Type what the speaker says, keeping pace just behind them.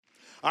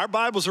Our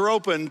Bibles are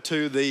open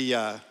to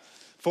the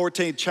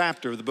 14th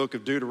chapter of the book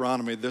of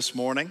Deuteronomy this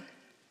morning.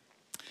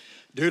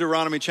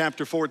 Deuteronomy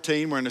chapter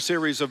 14, we're in a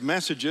series of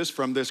messages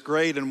from this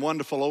great and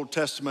wonderful Old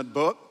Testament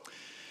book.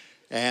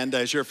 And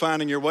as you're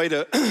finding your way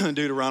to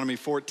Deuteronomy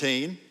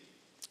 14,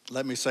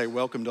 let me say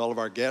welcome to all of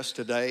our guests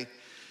today.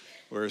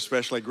 We're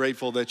especially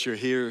grateful that you're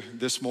here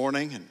this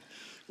morning and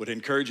would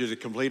encourage you to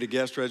complete a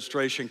guest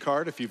registration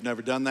card if you've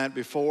never done that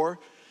before.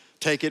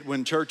 Take it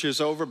when church is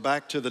over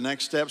back to the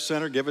Next Step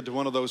Center. Give it to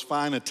one of those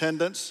fine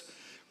attendants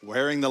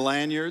wearing the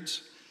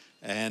lanyards,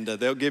 and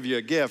they'll give you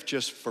a gift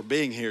just for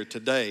being here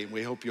today.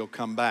 We hope you'll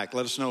come back.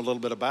 Let us know a little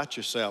bit about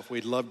yourself.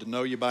 We'd love to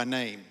know you by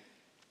name.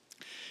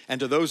 And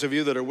to those of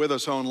you that are with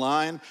us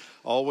online,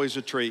 always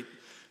a treat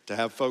to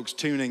have folks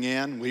tuning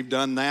in. We've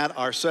done that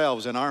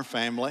ourselves in our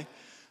family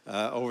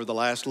over the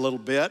last little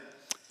bit,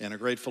 and are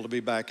grateful to be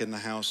back in the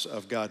house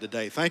of God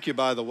today. Thank you,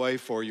 by the way,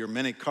 for your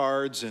many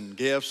cards and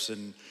gifts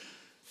and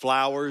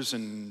flowers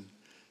and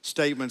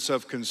statements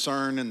of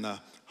concern in the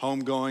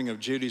homegoing of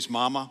Judy's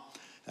mama.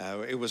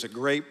 It was a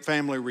great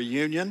family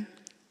reunion,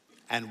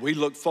 and we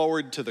look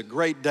forward to the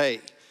great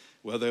day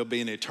where there'll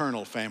be an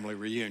eternal family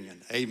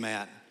reunion.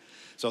 Amen.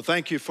 So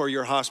thank you for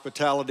your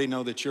hospitality.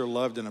 Know that you're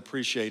loved and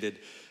appreciated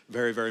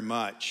very, very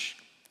much.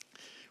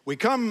 We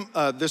come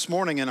this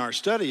morning in our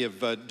study of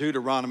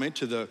Deuteronomy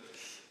to the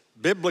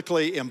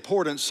biblically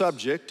important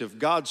subject of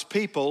God's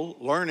people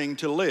learning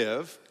to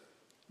live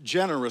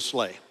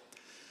generously.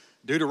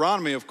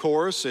 Deuteronomy, of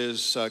course,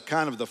 is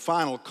kind of the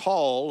final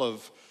call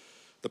of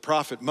the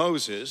prophet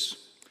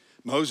Moses.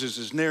 Moses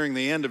is nearing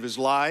the end of his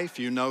life,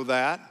 you know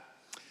that.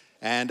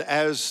 And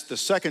as the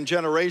second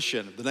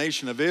generation of the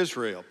nation of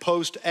Israel,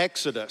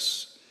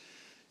 post-Exodus,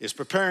 is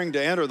preparing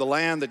to enter the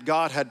land that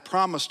God had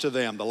promised to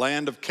them, the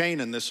land of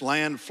Canaan, this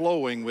land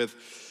flowing with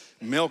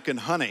milk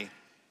and honey,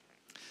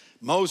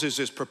 Moses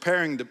is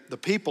preparing the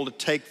people to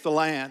take the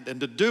land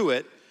and to do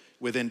it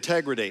with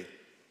integrity,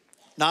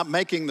 not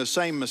making the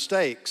same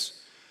mistakes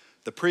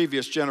the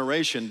previous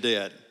generation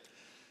did.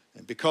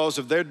 And because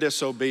of their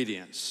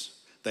disobedience,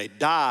 they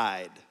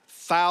died,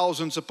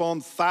 thousands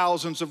upon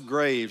thousands of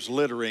graves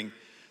littering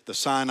the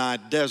Sinai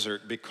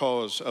desert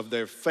because of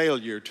their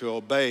failure to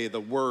obey the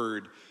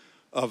word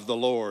of the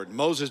Lord.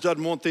 Moses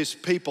doesn't want these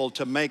people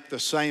to make the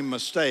same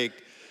mistake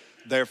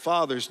their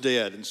fathers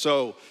did. And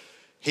so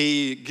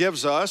he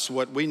gives us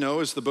what we know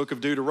as the book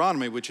of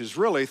Deuteronomy, which is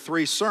really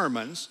three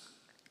sermons,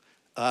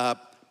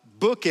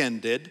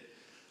 bookended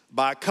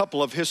by a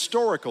couple of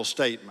historical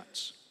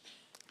statements.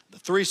 The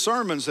three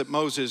sermons that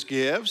Moses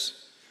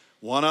gives,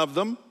 one of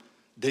them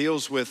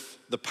deals with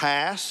the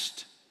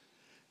past,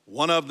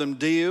 one of them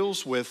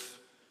deals with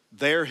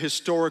their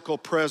historical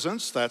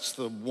presence. That's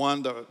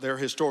their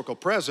historical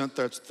present.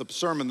 That's the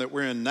sermon that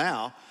we're in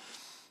now.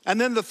 And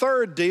then the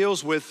third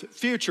deals with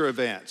future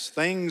events,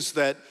 things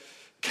that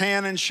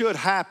can and should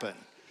happen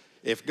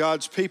if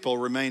God's people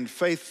remain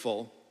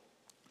faithful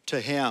to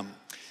Him.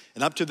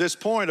 And up to this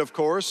point, of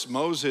course,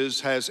 Moses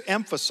has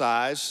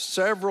emphasized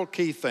several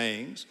key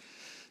things,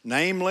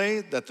 namely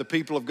that the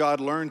people of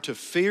God learn to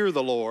fear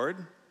the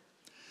Lord,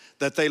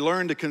 that they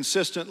learn to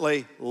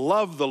consistently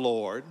love the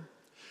Lord,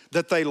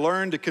 that they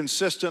learn to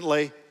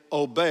consistently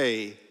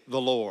obey the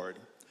Lord.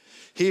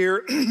 Here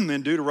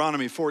in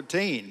Deuteronomy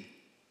 14,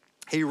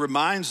 he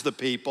reminds the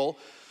people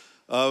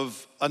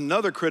of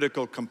another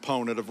critical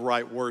component of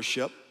right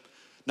worship.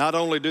 Not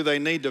only do they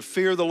need to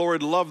fear the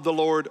Lord, love the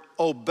Lord,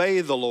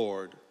 obey the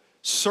Lord,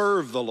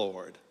 serve the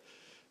Lord,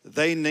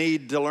 they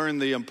need to learn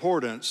the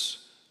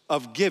importance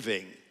of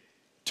giving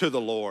to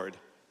the Lord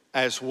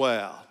as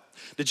well.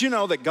 Did you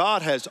know that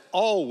God has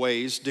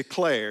always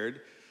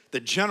declared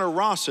that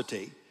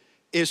generosity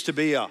is to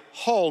be a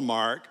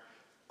hallmark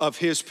of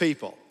His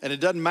people? And it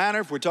doesn't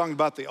matter if we're talking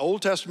about the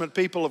Old Testament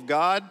people of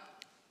God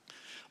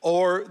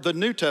or the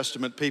New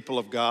Testament people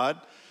of God,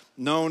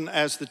 known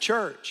as the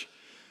church.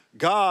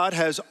 God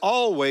has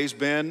always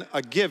been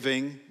a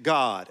giving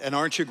God. And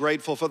aren't you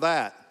grateful for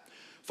that?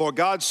 For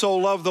God so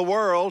loved the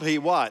world, He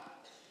what?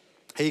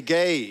 He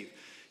gave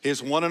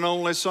His one and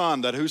only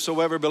Son, that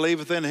whosoever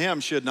believeth in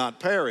Him should not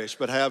perish,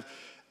 but have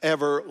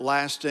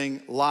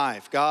everlasting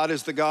life. God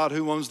is the God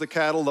who owns the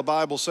cattle, the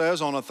Bible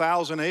says, on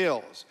 1,000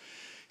 hills.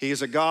 He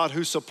is a God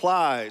who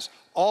supplies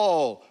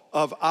all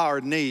of our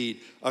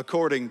need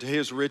according to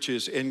His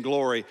riches in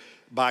glory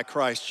by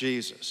Christ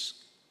Jesus.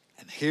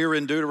 And here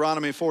in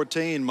Deuteronomy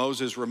 14,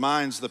 Moses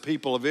reminds the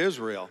people of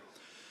Israel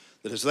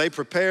that as they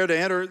prepare to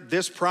enter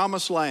this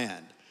promised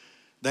land,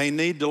 they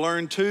need to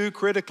learn two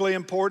critically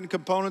important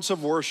components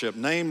of worship,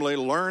 namely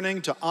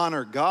learning to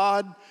honor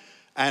God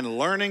and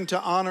learning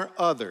to honor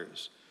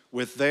others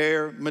with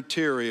their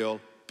material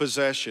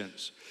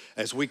possessions.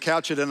 As we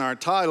couch it in our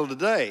title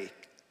today,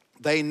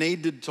 they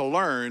needed to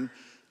learn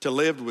to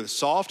live with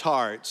soft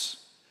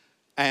hearts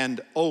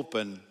and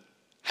open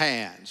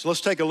hands.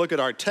 Let's take a look at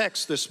our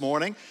text this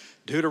morning.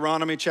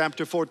 Deuteronomy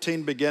chapter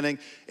 14, beginning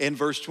in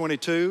verse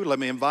 22. Let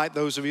me invite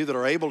those of you that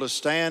are able to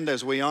stand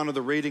as we honor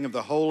the reading of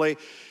the holy,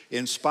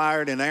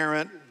 inspired,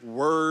 inerrant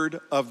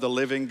word of the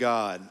living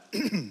God.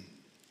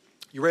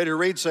 You ready to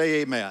read?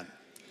 Say amen.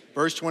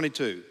 Verse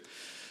 22,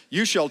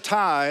 you shall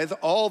tithe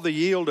all the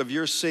yield of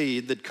your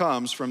seed that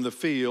comes from the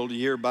field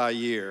year by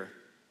year.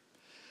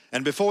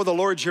 And before the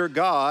Lord your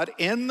God,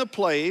 in the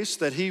place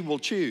that he will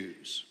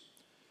choose,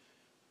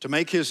 to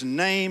make his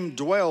name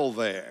dwell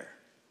there,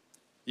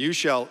 you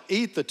shall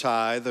eat the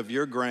tithe of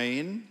your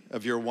grain,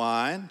 of your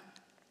wine,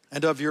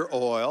 and of your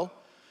oil,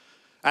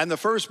 and the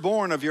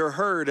firstborn of your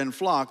herd and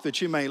flock,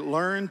 that you may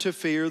learn to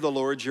fear the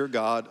Lord your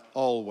God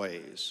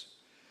always.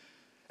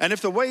 And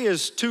if the way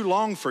is too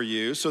long for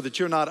you, so that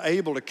you're not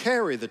able to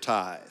carry the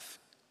tithe,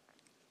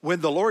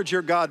 when the Lord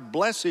your God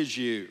blesses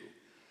you,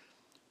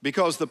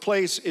 because the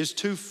place is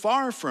too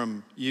far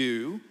from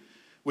you,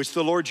 which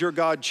the Lord your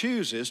God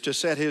chooses to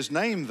set his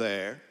name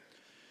there,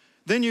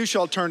 then you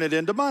shall turn it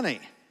into money,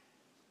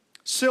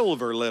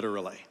 silver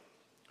literally,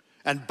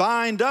 and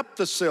bind up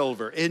the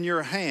silver in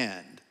your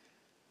hand,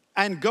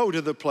 and go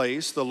to the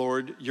place the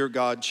Lord your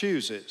God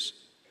chooses,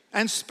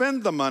 and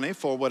spend the money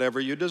for whatever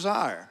you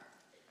desire,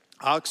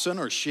 oxen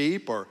or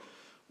sheep or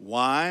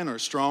wine or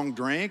strong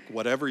drink,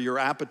 whatever your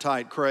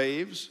appetite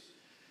craves.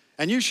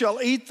 And you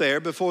shall eat there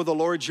before the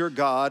Lord your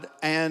God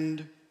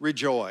and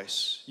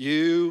rejoice,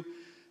 you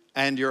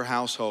and your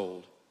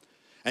household.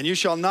 And you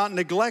shall not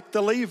neglect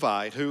the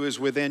Levite who is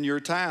within your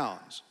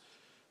towns,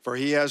 for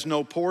he has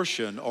no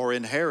portion or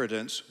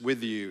inheritance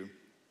with you.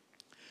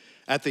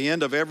 At the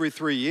end of every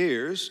 3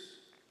 years,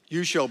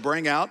 you shall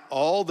bring out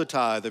all the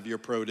tithe of your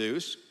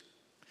produce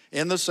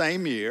in the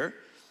same year,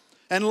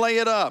 and lay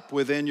it up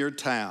within your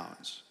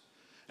towns.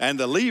 And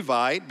the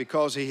Levite,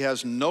 because he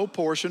has no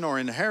portion or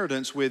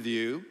inheritance with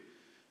you,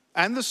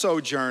 and the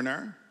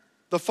sojourner,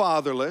 the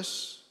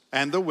fatherless,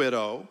 and the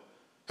widow,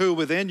 who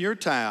within your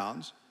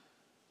towns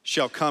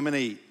shall come and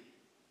eat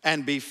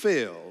and be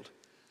filled,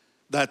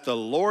 that the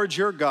Lord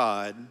your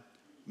God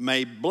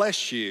may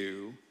bless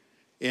you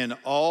in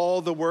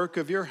all the work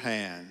of your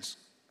hands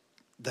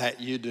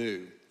that you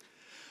do.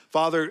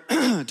 Father,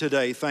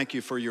 today, thank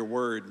you for your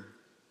word.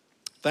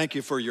 Thank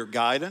you for your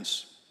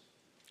guidance,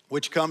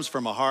 which comes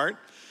from a heart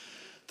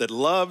that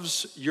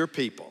loves your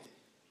people.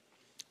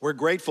 We're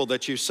grateful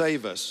that you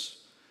save us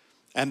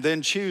and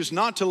then choose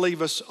not to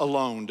leave us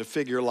alone to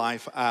figure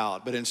life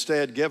out, but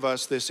instead give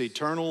us this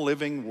eternal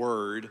living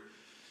word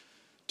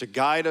to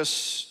guide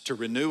us, to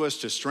renew us,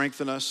 to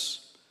strengthen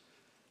us,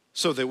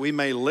 so that we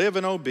may live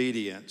in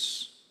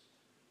obedience,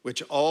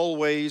 which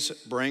always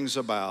brings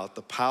about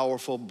the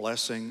powerful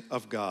blessing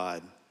of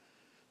God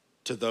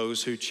to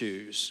those who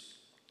choose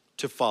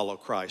to follow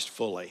Christ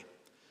fully.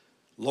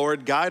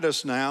 Lord, guide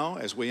us now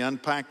as we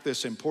unpack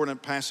this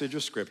important passage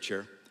of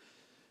Scripture,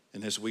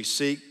 and as we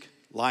seek,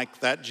 like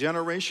that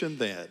generation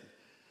then,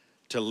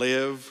 to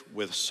live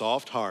with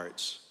soft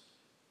hearts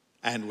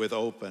and with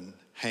open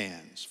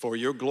hands. For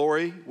your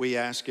glory, we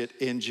ask it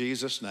in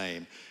Jesus'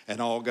 name.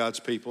 And all God's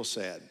people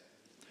said,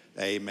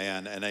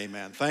 amen and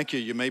amen. Thank you.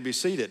 You may be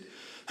seated.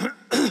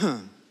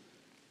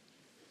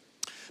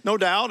 No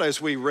doubt,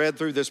 as we read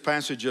through this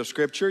passage of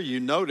Scripture, you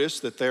notice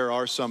that there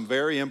are some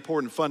very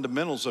important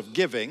fundamentals of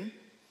giving,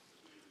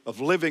 of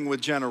living with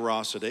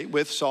generosity,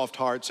 with soft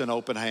hearts and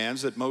open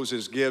hands that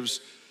Moses gives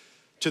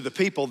to the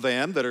people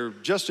then, that are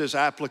just as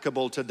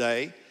applicable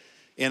today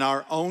in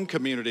our own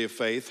community of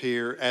faith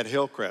here at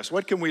Hillcrest.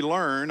 What can we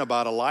learn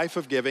about a life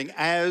of giving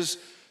as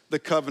the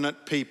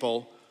covenant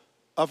people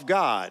of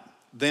God,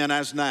 then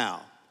as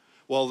now?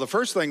 Well, the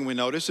first thing we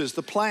notice is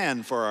the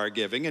plan for our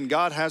giving, and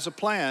God has a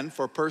plan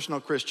for personal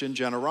Christian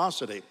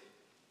generosity.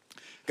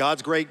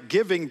 God's great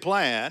giving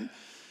plan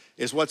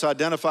is what's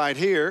identified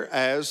here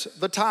as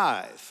the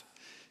tithe.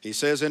 He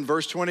says in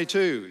verse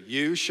 22,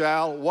 you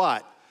shall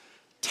what?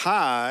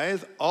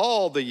 Tithe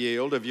all the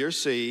yield of your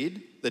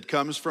seed that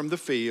comes from the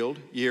field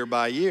year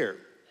by year.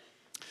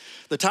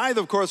 The tithe,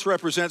 of course,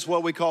 represents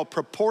what we call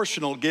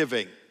proportional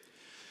giving.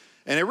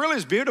 And it really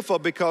is beautiful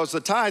because the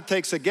tithe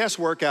takes the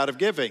guesswork out of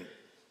giving.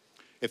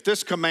 If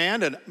this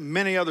command and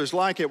many others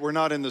like it were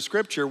not in the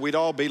Scripture, we'd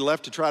all be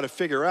left to try to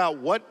figure out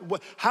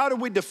how do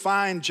we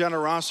define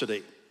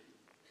generosity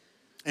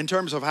in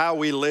terms of how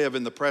we live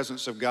in the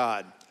presence of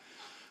God?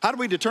 How do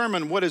we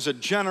determine what is a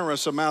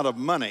generous amount of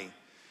money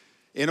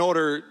in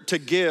order to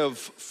give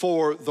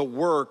for the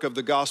work of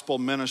the gospel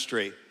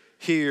ministry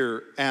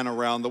here and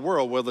around the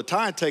world? Well, the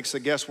tithe takes the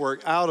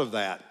guesswork out of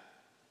that,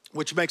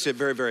 which makes it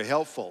very, very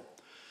helpful.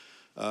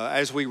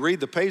 As we read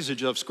the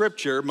passage of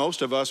Scripture,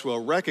 most of us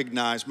will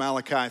recognize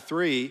Malachi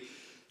 3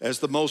 as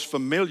the most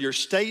familiar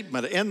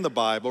statement in the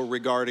Bible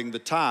regarding the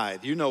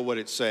tithe. You know what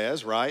it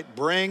says, right?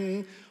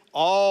 Bring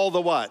all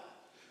the what?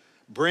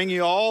 Bring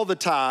you all the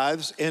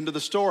tithes into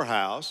the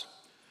storehouse,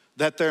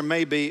 that there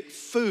may be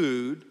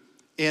food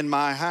in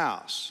my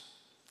house.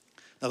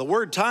 Now, the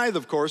word tithe,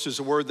 of course, is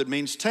a word that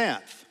means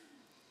tenth.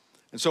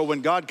 And so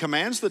when God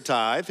commands the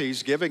tithe,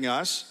 he's giving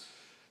us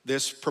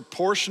this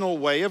proportional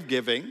way of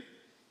giving,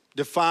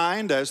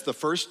 defined as the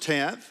first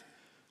tenth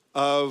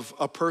of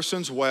a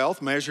person's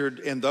wealth, measured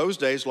in those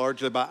days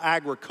largely by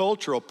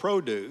agricultural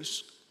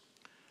produce.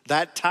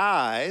 That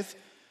tithe,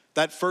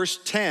 that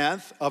first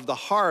tenth of the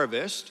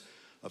harvest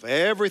of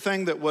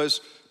everything that was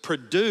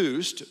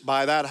produced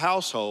by that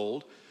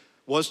household,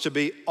 was to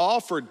be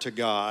offered to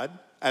God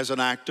as an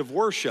act of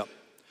worship.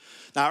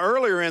 Now,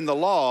 earlier in the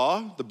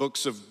law, the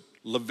books of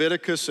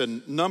Leviticus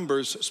and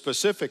Numbers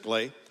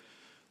specifically,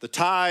 the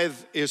tithe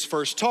is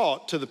first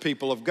taught to the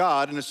people of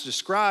God, and it's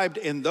described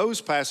in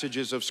those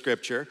passages of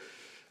Scripture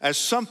as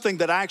something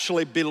that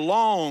actually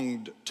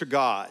belonged to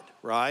God,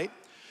 right?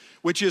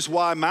 Which is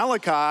why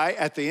Malachi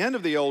at the end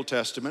of the Old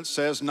Testament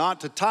says not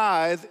to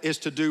tithe is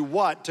to do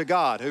what to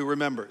God? Who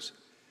remembers?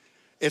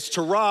 It's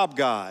to rob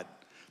God.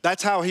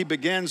 That's how he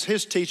begins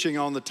his teaching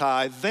on the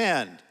tithe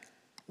then.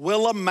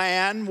 Will a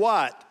man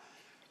what?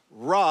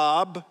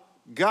 Rob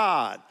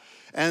God.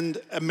 And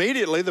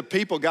immediately the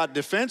people got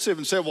defensive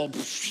and said, well,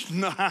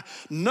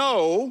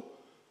 no.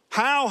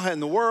 How in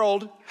the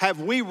world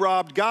have we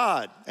robbed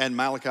God? And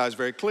Malachi is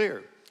very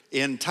clear.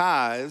 In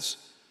tithes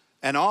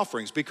and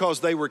offerings, because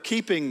they were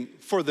keeping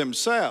for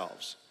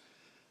themselves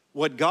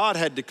what God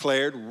had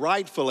declared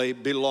rightfully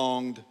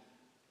belonged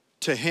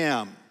to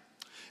him.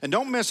 And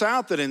don't miss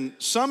out that in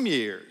some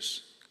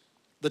years,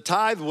 the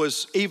tithe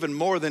was even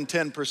more than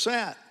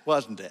 10%,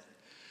 wasn't it?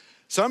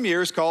 Some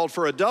years called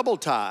for a double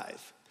tithe.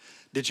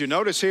 Did you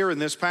notice here in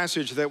this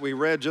passage that we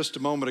read just a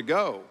moment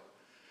ago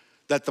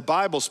that the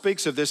Bible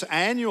speaks of this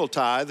annual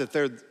tithe that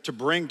they're to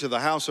bring to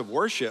the house of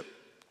worship?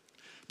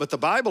 But the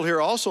Bible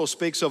here also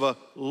speaks of a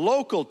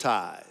local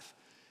tithe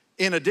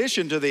in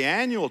addition to the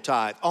annual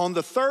tithe on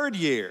the third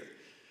year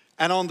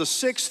and on the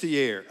sixth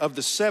year of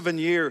the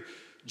 7-year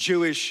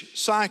Jewish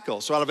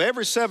cycle. So out of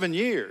every 7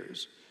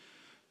 years,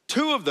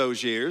 2 of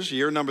those years,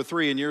 year number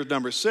 3 and year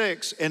number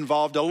 6,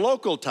 involved a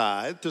local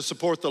tithe to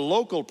support the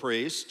local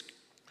priest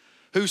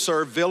who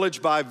served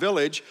village by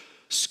village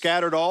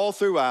scattered all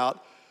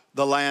throughout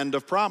the land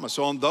of promise.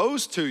 So on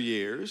those 2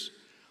 years,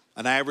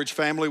 an average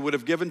family would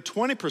have given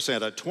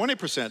 20%, a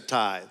 20%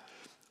 tithe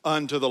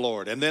unto the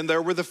Lord. And then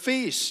there were the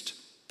feast,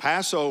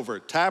 Passover,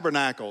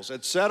 tabernacles,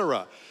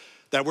 etc.,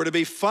 that were to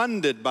be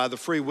funded by the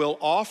free will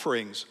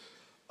offerings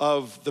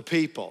of the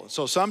people.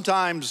 So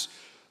sometimes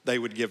they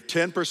would give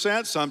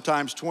 10%,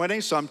 sometimes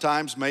 20%,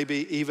 sometimes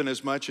maybe even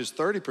as much as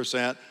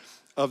 30%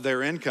 of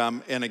their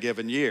income in a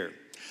given year.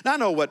 Now I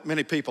know what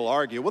many people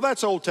argue, well,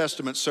 that's Old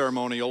Testament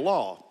ceremonial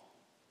law.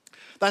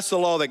 That's the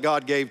law that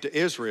God gave to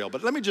Israel.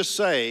 But let me just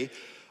say,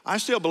 I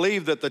still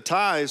believe that the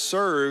tithe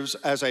serves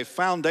as a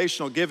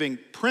foundational giving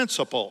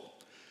principle.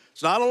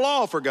 It's not a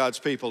law for God's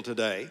people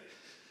today,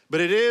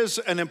 but it is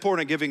an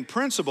important giving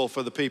principle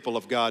for the people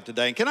of God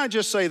today. And can I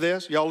just say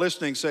this? Y'all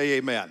listening, say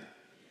amen.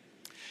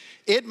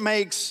 It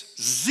makes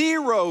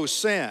 0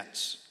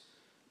 sense,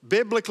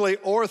 biblically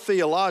or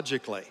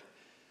theologically,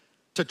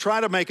 to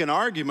try to make an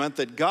argument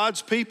that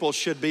God's people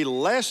should be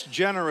less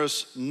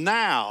generous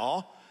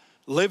now,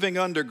 living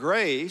under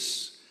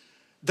grace,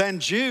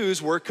 than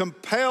Jews were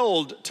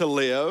compelled to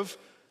live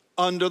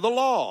under the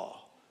law.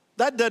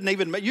 That doesn't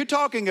even, you're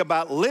talking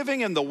about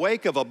living in the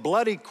wake of a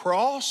bloody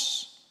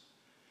cross,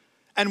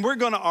 and we're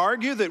going to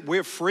argue that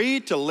we're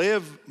free to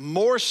live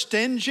more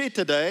stingy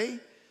today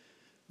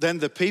than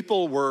the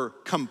people were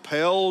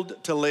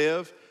compelled to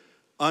live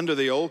under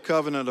the old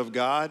covenant of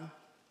God?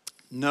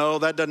 No,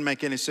 that doesn't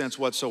make any sense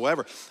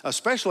whatsoever,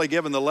 especially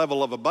given the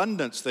level of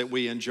abundance that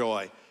we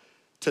enjoy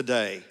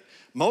today.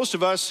 Most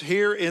of us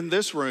here in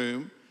this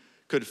room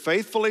could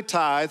faithfully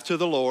tithe to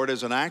the Lord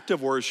as an act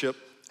of worship,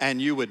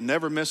 and you would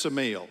never miss a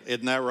meal.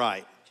 Isn't that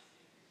right?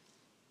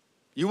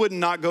 You would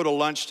not go to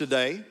lunch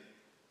today.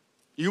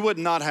 You would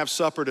not have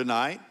supper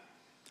tonight.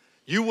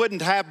 You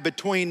wouldn't have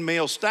between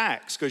meal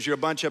stacks because you're a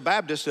bunch of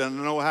Baptists and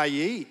don't know how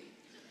you eat.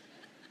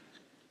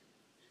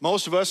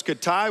 Most of us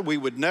could tithe.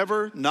 We'd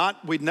never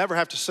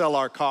have to sell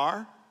our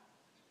car.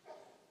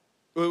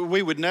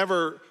 We would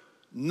never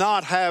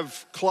not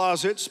have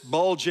closets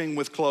bulging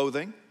with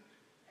clothing.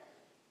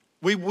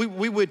 We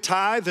would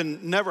tithe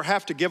and never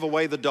have to give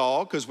away the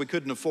dog because we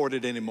couldn't afford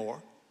it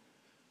anymore.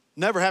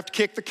 Never have to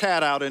kick the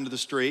cat out into the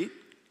street.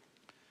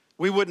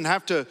 We wouldn't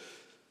have to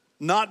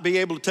not be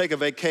able to take a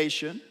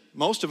vacation.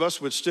 Most of us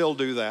would still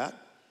do that.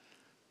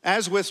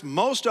 As with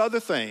most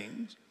other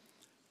things,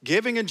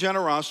 giving and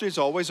generosity is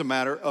always a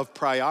matter of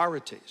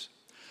priorities.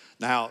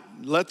 Now,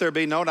 let there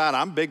be no doubt,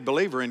 I'm a big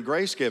believer in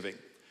grace giving.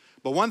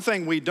 But one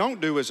thing we don't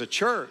do as a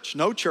church,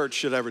 no church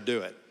should ever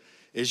do it,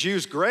 is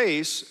use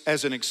grace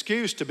as an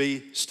excuse to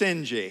be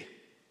stingy.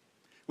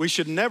 We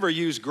should never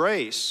use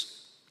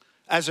grace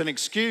as an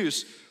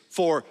excuse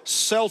for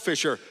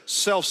selfish or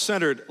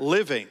self-centered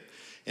living.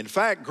 In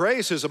fact,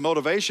 grace is a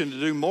motivation to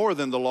do more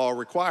than the law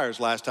requires,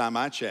 last time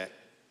I checked.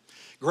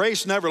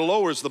 Grace never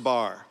lowers the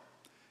bar.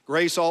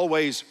 Grace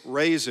always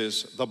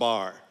raises the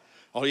bar.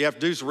 All you have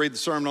to do is read the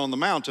Sermon on the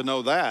Mount to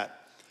know that,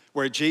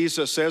 where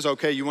Jesus says,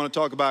 okay, you want to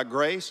talk about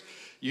grace?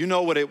 You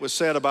know what it was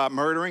said about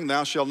murdering,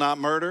 thou shalt not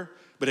murder.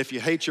 But if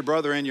you hate your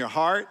brother in your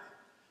heart,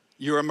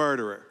 you're a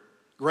murderer.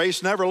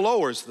 Grace never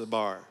lowers the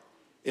bar.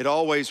 It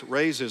always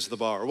raises the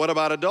bar. What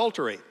about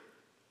adultery?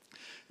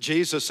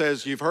 Jesus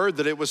says, you've heard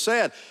that it was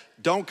said,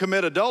 don't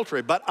commit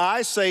adultery. But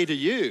I say to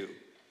you,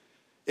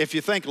 if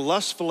you think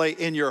lustfully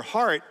in your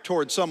heart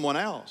toward someone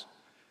else,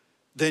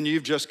 then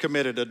you've just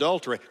committed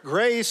adultery.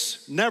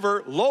 Grace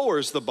never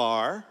lowers the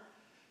bar.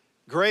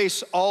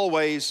 Grace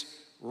always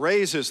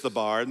raises the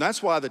bar, and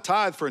that's why the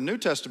tithe for New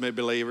Testament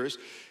believers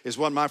is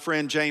what my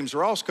friend James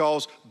Ross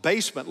calls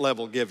basement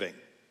level giving.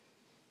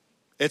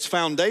 It's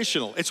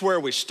foundational. It's where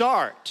we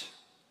start,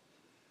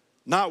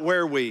 not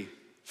where we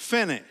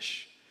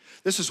finish.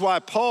 This is why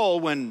Paul,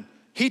 when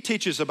he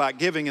teaches about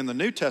giving in the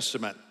New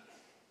Testament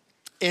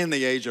in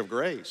the age of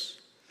grace,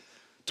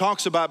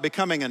 talks about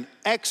becoming an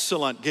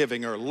excellent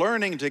giving or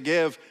learning to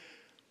give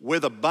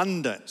with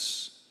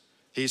abundance.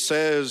 He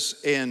says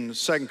in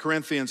 2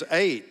 Corinthians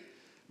 8,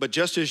 but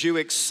just as you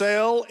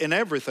excel in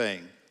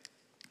everything,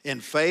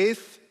 in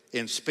faith,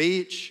 in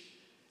speech,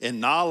 in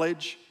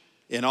knowledge,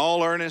 in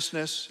all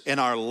earnestness, in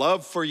our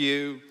love for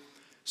you,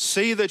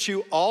 see that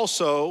you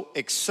also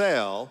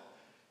excel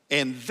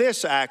in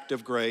this act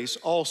of grace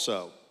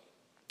also.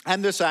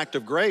 And this act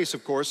of grace,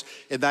 of course,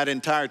 in that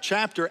entire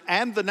chapter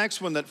and the next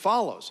one that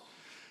follows,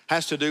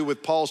 has to do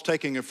with Paul's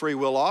taking a free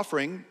will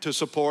offering to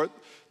support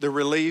the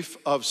relief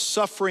of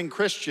suffering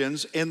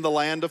Christians in the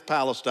land of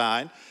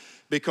Palestine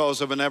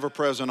because of an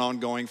ever-present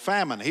ongoing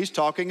famine. He's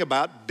talking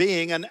about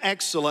being an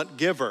excellent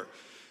giver.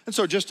 And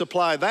so just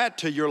apply that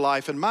to your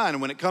life and mine.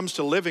 And when it comes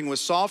to living with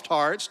soft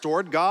hearts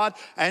toward God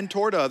and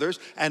toward others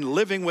and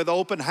living with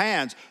open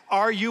hands,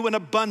 are you an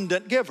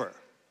abundant giver?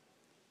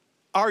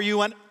 Are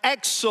you an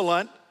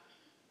excellent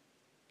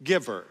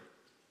giver?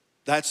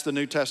 That's the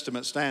New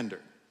Testament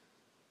standard.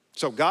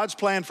 So God's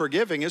plan for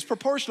giving is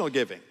proportional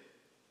giving.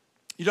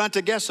 You don't have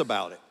to guess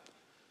about it.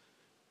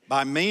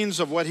 By means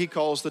of what he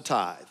calls the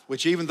tithe,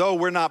 which even though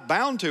we're not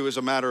bound to as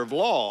a matter of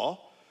law,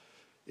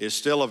 is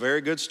still a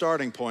very good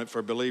starting point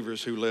for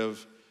believers who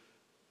live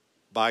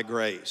by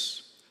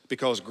grace.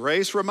 Because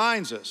grace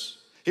reminds us,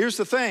 here's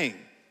the thing,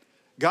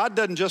 God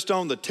doesn't just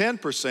own the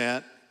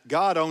 10%,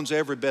 God owns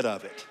every bit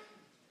of it.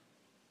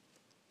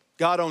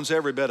 God owns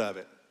every bit of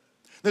it.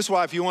 This is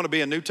why if you want to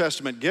be a New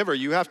Testament giver,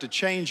 you have to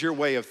change your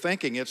way of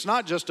thinking. It's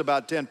not just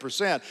about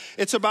 10%,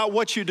 it's about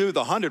what you do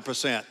the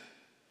 100%.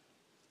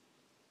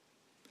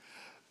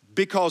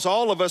 Because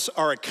all of us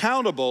are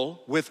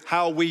accountable with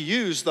how we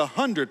use the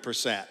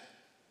 100%.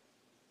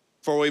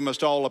 For we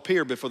must all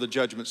appear before the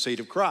judgment seat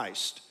of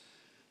Christ,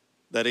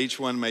 that each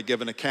one may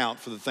give an account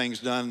for the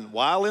things done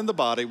while in the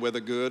body, whether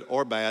good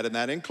or bad, and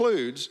that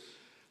includes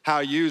how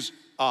you use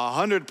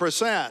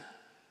 100%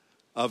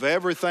 of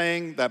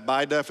everything that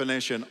by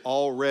definition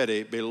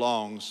already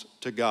belongs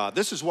to God.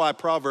 This is why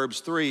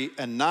Proverbs 3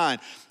 and 9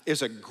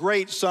 is a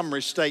great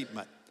summary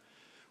statement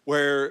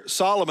where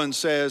Solomon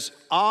says,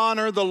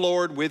 honor the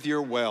Lord with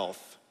your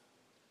wealth.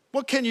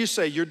 What can you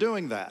say? You're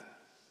doing that.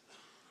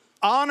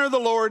 Honor the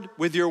Lord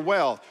with your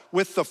wealth,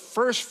 with the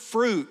first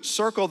fruit,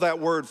 circle that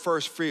word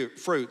first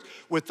fruit,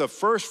 with the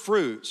first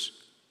fruits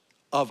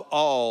of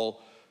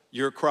all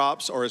your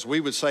crops, or as we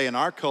would say in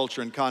our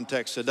culture and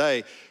context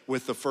today,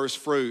 with the first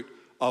fruit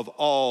of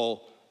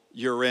all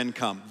your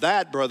income.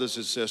 That, brothers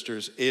and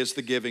sisters, is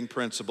the giving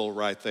principle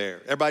right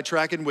there. Everybody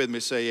tracking with me,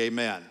 say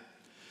amen.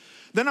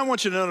 Then I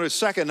want you to notice,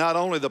 second, not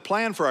only the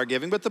plan for our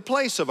giving, but the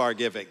place of our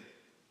giving.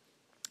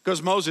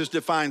 Because Moses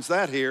defines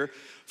that here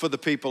for the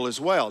people as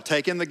well,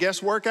 taking the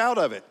guesswork out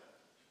of it.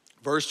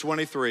 Verse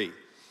 23,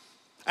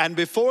 and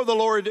before the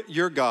Lord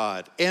your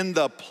God, in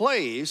the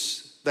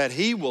place that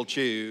he will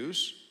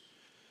choose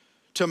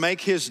to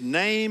make his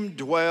name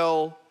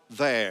dwell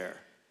there,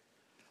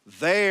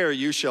 there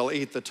you shall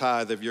eat the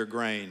tithe of your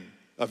grain,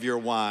 of your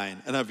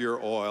wine, and of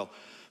your oil,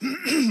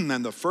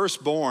 and the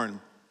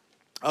firstborn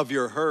of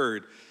your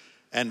herd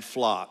and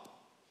flock.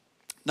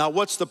 Now,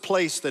 what's the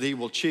place that he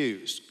will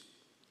choose?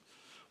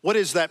 What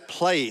is that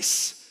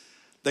place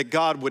that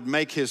God would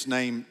make his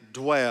name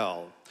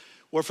dwell?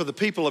 Well, for the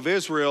people of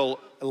Israel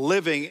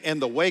living in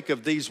the wake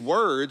of these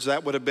words,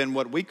 that would have been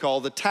what we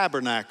call the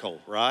tabernacle,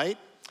 right?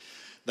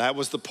 That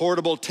was the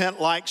portable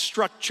tent-like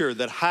structure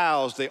that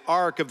housed the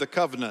Ark of the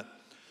Covenant,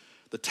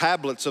 the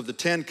tablets of the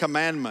 10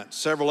 Commandments,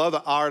 several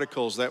other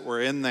articles that were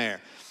in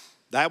there.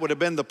 That would have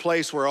been the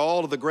place where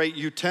all of the great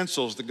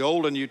utensils, the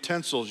golden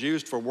utensils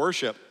used for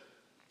worship,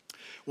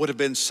 would have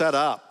been set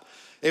up.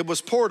 It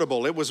was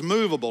portable, it was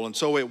movable, and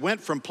so it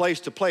went from place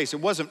to place. It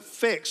wasn't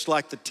fixed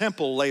like the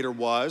temple later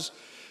was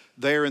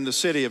there in the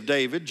city of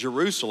David,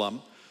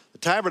 Jerusalem. The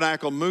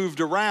tabernacle moved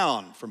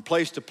around from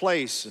place to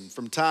place and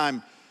from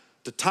time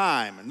to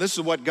time. And this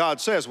is what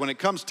God says, when it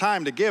comes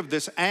time to give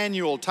this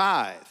annual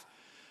tithe,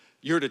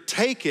 you're to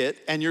take it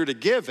and you're to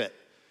give it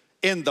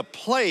in the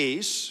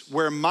place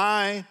where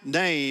my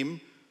name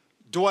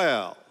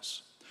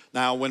dwells.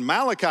 Now, when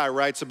Malachi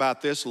writes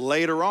about this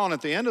later on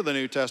at the end of the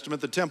New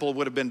Testament, the temple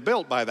would have been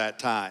built by that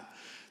time.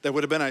 There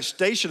would have been a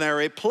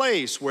stationary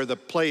place where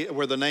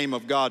the name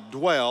of God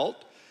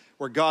dwelt,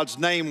 where God's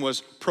name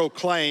was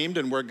proclaimed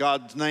and where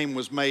God's name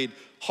was made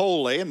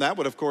holy, and that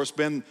would, of course,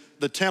 been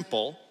the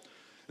temple.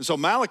 And so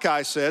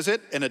Malachi says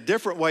it in a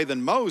different way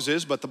than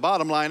Moses, but the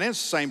bottom line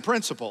is the same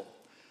principle.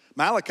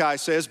 Malachi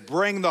says,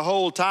 bring the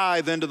whole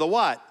tithe into the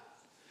what?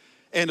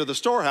 Into the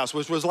storehouse,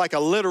 which was like a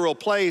literal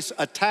place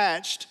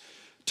attached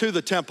to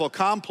the temple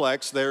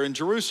complex there in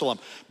Jerusalem.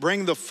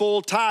 Bring the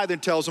full tithe,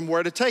 and tells them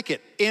where to take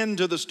it,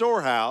 into the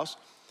storehouse,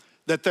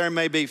 that there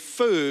may be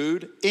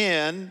food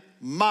in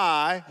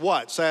my,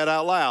 what? Say it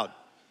out loud.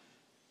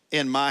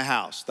 In my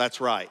house.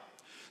 That's right.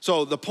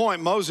 So the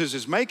point Moses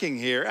is making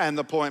here, and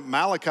the point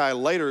Malachi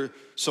later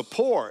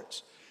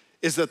supports,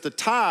 is that the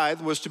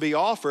tithe was to be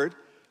offered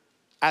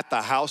at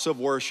the house of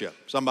worship.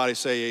 Somebody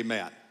say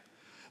amen.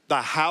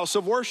 The house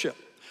of worship.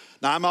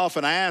 Now, I'm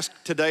often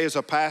asked today as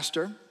a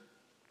pastor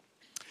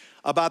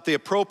about the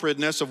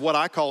appropriateness of what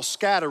I call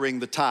scattering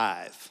the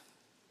tithe.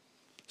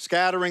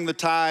 Scattering the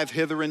tithe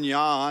hither and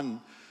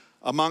yon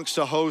amongst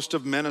a host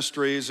of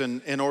ministries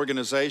and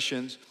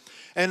organizations.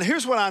 And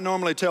here's what I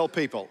normally tell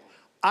people.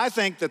 I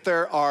think that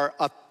there are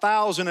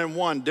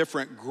 1,001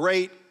 different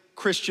great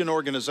Christian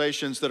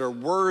organizations that are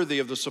worthy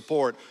of the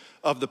support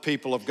of the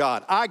people of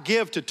God. I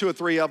give to 2 or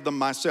 3 of them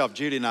myself,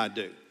 Judy and I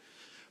do.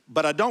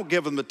 But I don't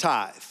give them the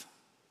tithe.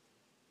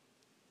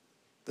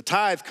 The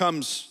tithe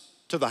comes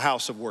to the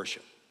house of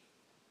worship.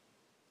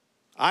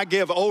 I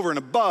give over and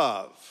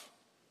above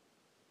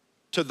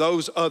to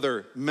those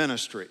other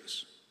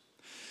ministries.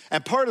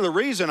 And part of the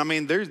reason,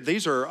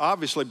 these are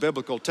obviously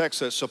biblical texts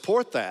that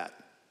support that.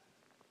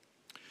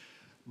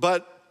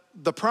 But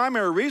the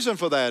primary reason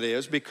for that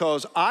is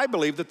because I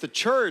believe that the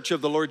church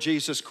of the Lord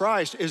Jesus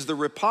Christ is the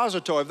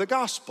repository of the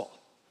gospel.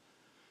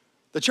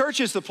 The church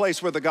is the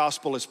place where the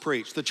gospel is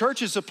preached. The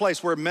church is the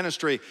place where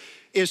ministry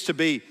is to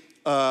be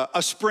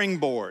a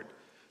springboard.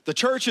 The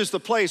church is the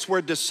place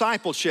where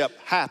discipleship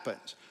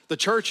happens. The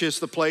church is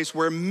the place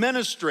where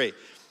ministry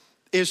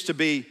is to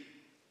be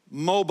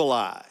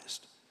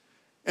mobilized.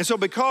 And so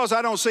because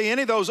I don't see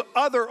any of those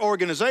other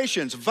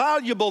organizations,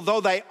 valuable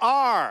though they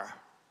are,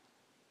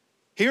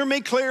 hear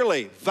me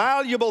clearly,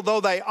 valuable though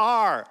they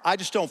are, I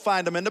just don't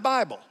find them in the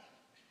Bible.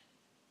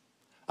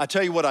 I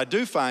tell you what I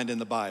do find in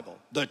the Bible,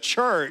 the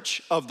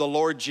church of the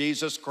Lord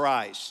Jesus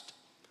Christ.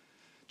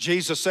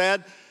 Jesus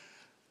said,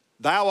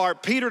 "Thou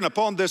art Peter, and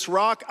upon this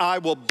rock I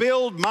will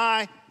build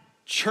my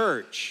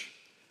church,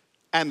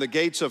 and the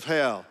gates of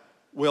hell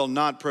will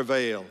not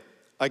prevail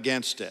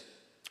against it."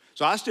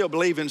 So I still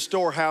believe in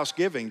storehouse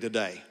giving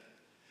today.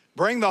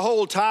 Bring the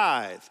whole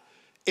tithe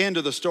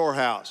into the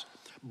storehouse.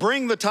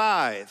 Bring the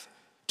tithe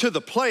to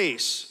the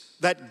place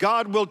that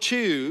God will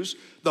choose,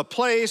 the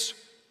place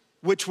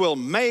which will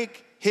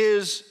make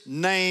his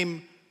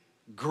name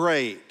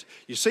great.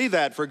 You see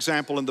that, for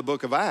example, in the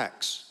book of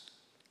Acts,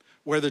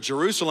 where the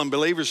Jerusalem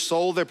believers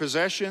sold their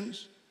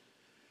possessions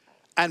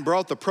and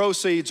brought the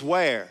proceeds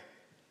where?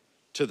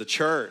 To the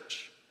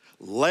church,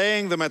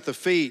 laying them at the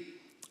feet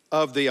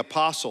of the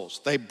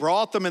apostles. They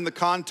brought them in the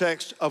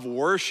context of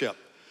worship,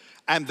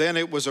 and then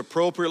it was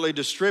appropriately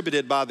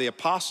distributed by the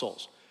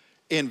apostles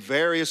in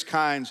various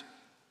kinds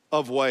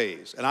of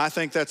ways. And I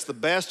think that's the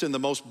best and the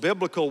most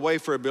biblical way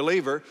for a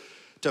believer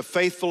to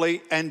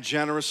faithfully and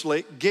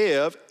generously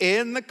give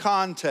in the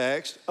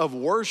context of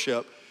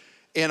worship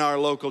in our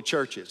local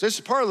churches. This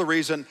is part of the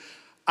reason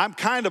I'm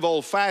kind of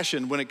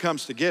old-fashioned when it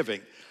comes to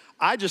giving.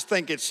 I just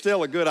think it's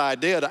still a good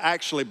idea to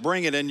actually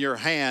bring it in your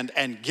hand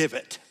and give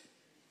it.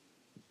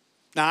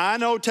 Now, I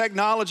know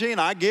technology, and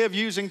I give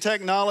using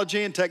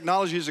technology, and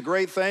technology is a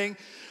great thing.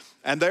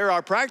 And there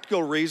are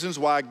practical reasons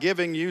why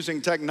giving using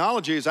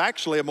technology is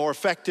actually a more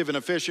effective and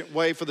efficient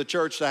way for the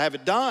church to have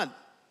it done.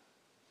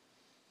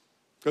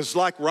 Because it's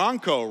like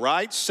Ronco,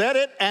 right? Set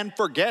it and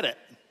forget it.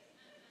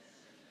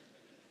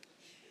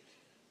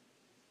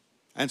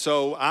 And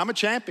so I'm a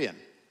champion.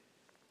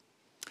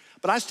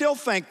 But I still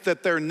think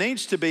that there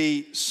needs to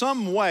be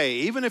some way,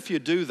 even if you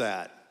do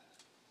that,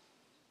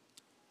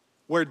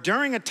 where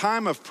during a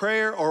time of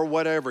prayer or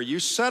whatever, you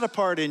set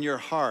apart in your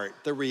heart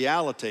the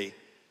reality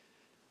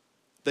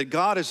that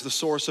God is the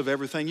source of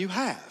everything you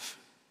have.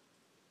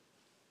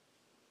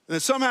 And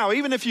that somehow,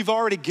 even if you've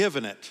already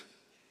given it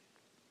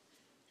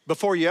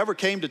before you ever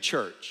came to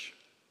church,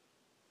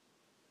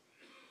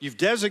 you've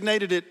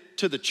designated it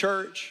to the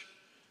church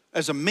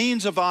as a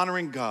means of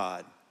honoring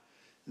God.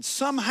 And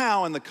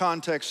somehow in the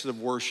context of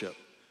worship,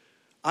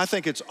 I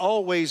think it's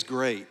always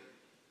great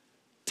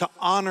to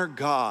honor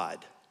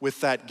God with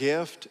that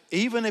gift,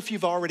 even if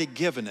you've already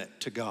given it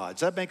to God.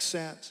 Does that make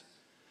sense?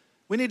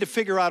 We need to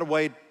figure out a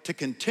way to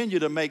continue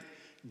to make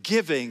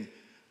giving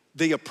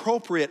the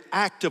appropriate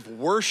act of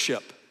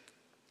worship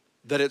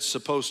that it's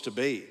supposed to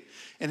be.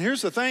 And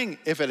here's the thing,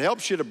 if it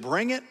helps you to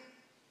bring it,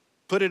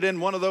 put it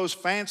in one of those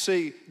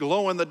fancy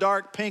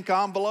glow-in-the-dark pink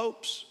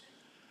envelopes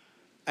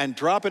and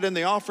drop it in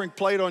the offering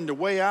plate on your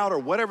way out or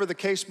whatever the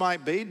case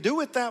might be,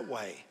 do it that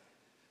way.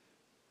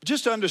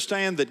 Just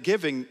understand that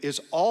giving is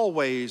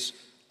always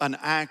an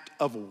act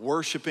of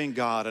worshiping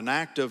God, an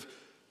act of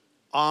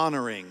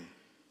honoring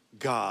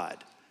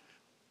God,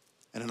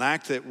 and an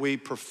act that we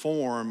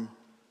perform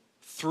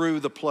through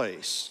the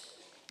place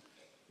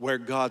where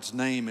God's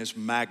name is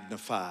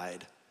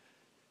magnified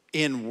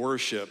in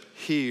worship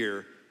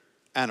here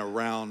and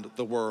around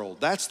the world.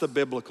 That's the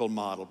biblical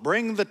model.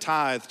 Bring the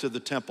tithe to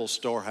the temple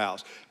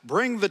storehouse.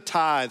 Bring the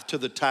tithe to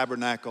the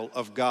tabernacle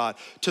of God,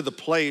 to the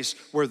place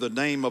where the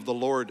name of the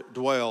Lord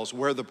dwells,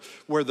 where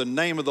the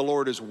name of the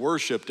Lord is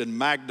worshiped and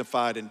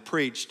magnified and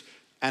preached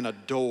and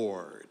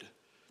adored.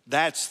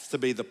 That's to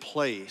be the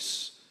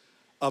place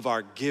of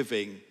our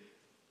giving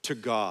to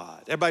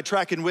God. Everybody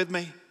tracking with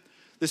me?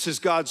 This is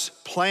God's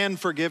plan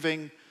for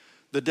giving,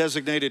 the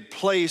designated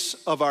place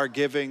of our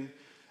giving.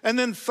 And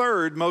then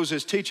third,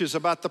 Moses teaches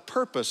about the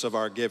purpose of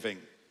our giving.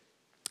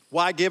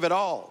 Why give it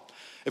all?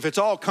 If it's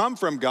all come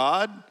from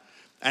God,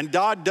 and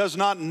God does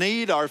not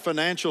need our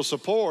financial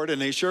support,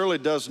 and He surely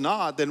does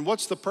not, then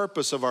what's the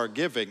purpose of our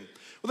giving?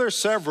 Well, there are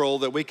several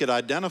that we could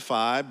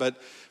identify,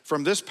 but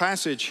from this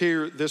passage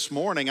here this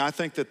morning, I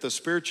think that the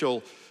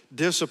spiritual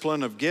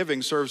discipline of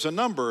giving serves a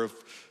number of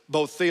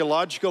both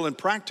theological and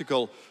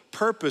practical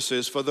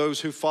purposes for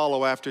those who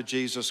follow after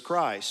Jesus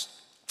Christ.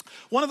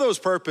 One of those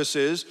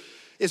purposes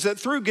is that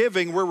through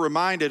giving, we're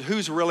reminded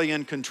who's really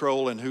in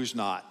control and who's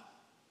not.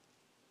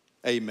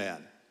 Amen.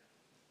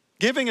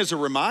 Giving is a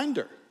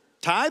reminder.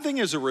 Tithing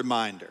is a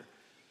reminder.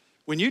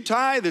 When you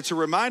tithe, it's a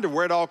reminder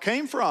where it all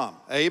came from.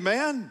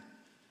 Amen.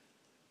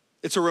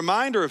 It's a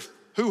reminder of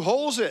who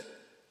holds it,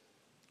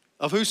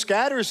 of who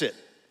scatters it.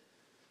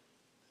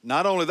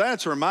 Not only that,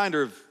 it's a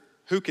reminder of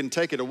who can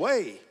take it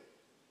away.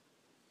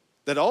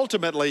 That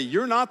ultimately,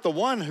 you're not the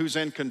one who's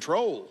in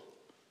control.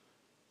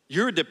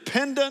 You're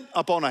dependent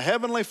upon a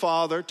heavenly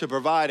Father to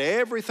provide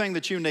everything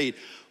that you need.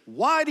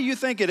 Why do you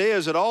think it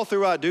is that all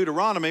throughout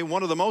Deuteronomy,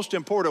 one of the most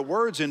important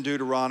words in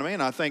Deuteronomy,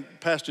 and I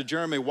think Pastor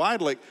Jeremy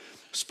Weidlich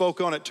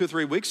spoke on it 2 or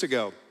 3 weeks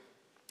ago,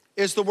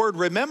 is the word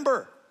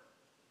remember.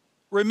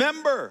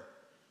 Remember.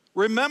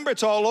 Remember,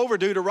 it's all over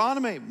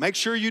Deuteronomy. Make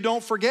sure you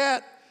don't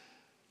forget.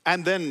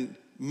 And then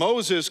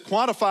Moses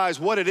quantifies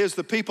what it is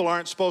the people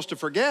aren't supposed to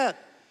forget.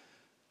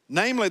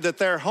 Namely, that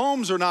their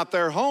homes are not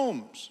their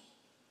homes.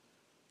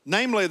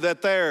 Namely,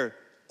 that their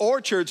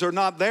orchards are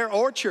not their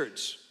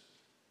orchards.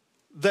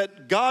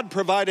 That God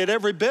provided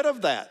every bit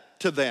of that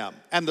to them.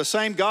 And the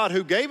same God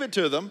who gave it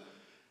to them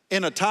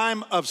in a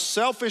time of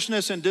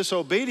selfishness and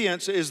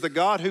disobedience is the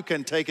God who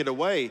can take it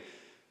away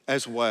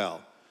as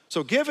well.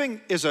 So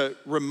giving is a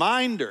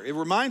reminder. It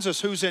reminds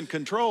us who's in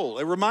control.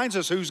 It reminds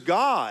us who's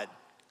God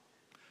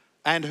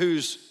and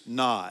who's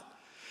not.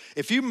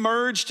 If you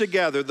merge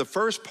together the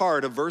first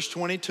part of verse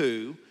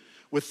 22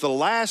 with the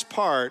last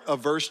part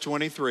of verse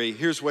 23,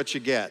 here's what you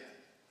get.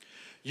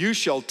 You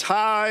shall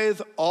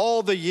tithe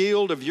all the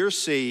yield of your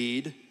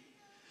seed,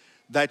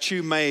 that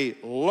you may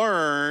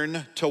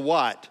learn to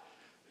what?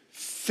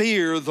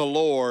 Fear the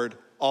Lord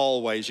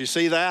always. You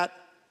see that?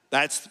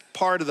 That's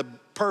part of the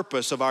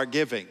purpose of our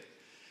giving.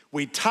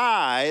 We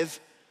tithe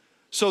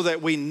so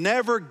that we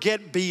never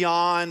get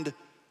beyond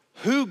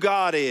who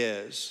God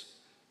is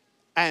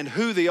and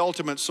who the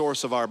ultimate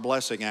source of our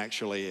blessing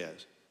actually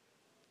is.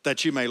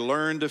 That you may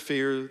learn to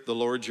fear the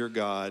Lord your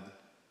God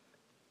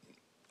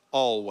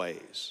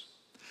always.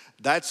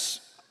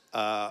 That's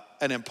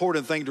an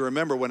important thing to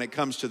remember when it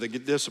comes to the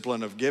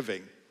discipline of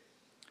giving,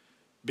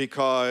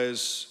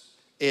 because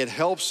it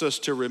helps us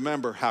to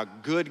remember how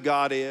good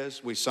God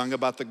is. We sung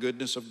about the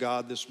goodness of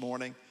God this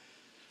morning,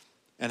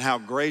 and how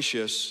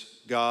gracious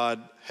God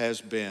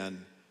has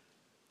been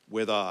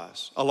with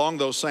us. Along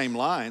those same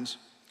lines,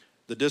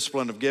 the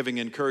discipline of giving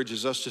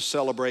encourages us to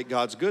celebrate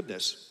God's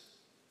goodness.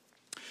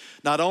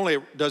 Not only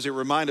does it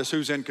remind us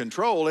who's in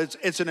control,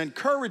 it's an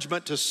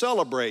encouragement to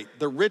celebrate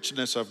the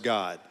richness of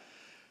God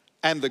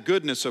and the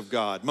goodness of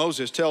God.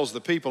 Moses tells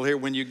the people here,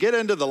 when you get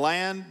into the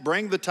land,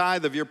 bring the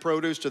tithe of your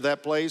produce to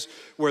that place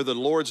where the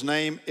Lord's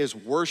name is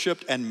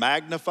worshiped and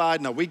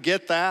magnified. Now, we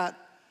get that.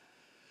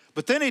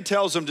 But then he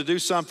tells them to do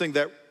something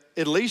that,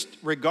 at least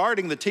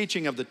regarding the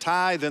teaching of the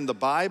tithe in the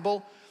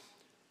Bible,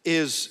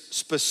 is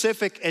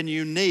specific and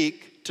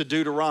unique to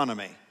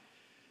Deuteronomy.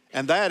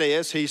 And that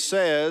is, he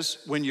says,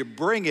 when you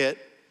bring it,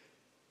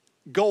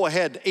 go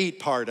ahead and eat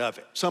part of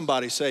it.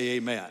 Somebody say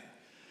amen.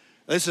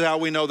 This is how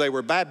we know they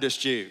were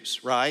Baptist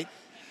Jews, right?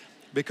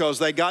 Because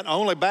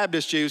only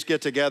Baptist Jews get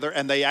together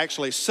and they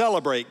actually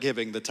celebrate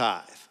giving the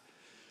tithe.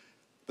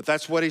 But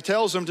that's what he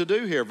tells them to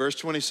do here. Verse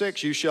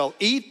 26, you shall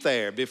eat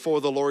there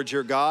before the Lord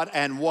your God,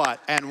 and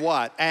what? And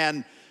what?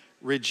 And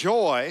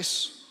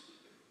rejoice,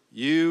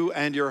 you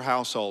and your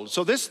household.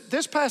 So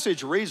this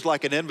passage reads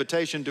like an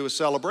invitation to a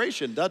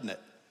celebration, doesn't it?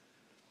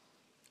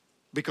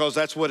 Because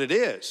that's what it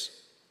is.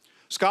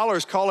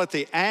 Scholars call it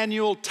the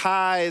annual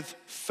tithe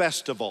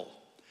festival.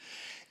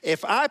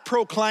 If I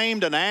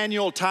proclaimed an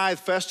annual tithe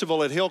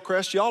festival at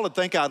Hillcrest, y'all would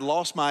think I'd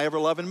lost my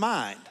ever-loving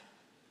mind.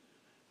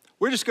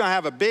 We're just going to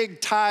have a big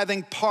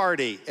tithing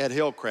party at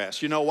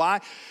Hillcrest. You know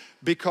why?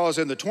 Because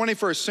in the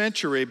 21st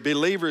century,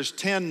 believers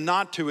tend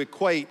not to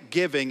equate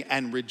giving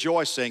and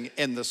rejoicing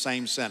in the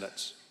same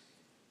sentence.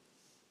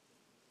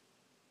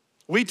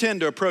 We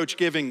tend to approach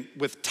giving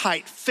with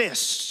tight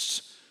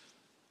fists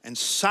and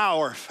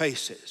sour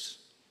faces.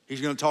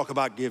 He's going to talk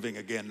about giving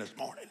again this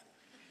morning.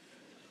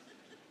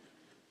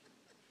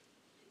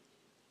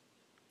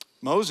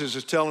 Moses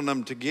is telling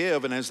them to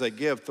give, and as they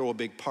give, throw a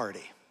big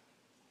party.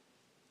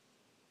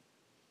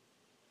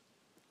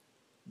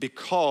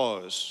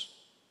 Because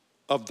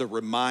of the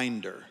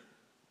reminder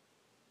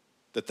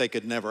that they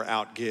could never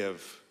outgive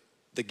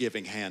the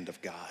giving hand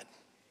of God.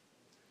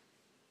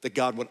 That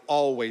God would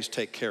always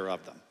take care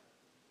of them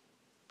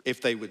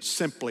if they would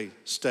simply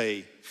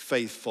stay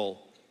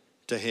faithful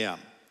to Him.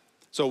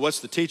 So what's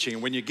the teaching?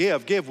 When you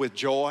give with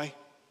joy.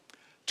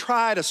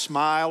 Try to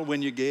smile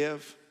when you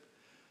give.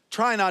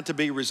 Try not to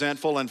be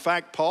resentful. In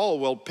fact, Paul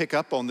will pick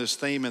up on this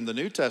theme in the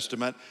New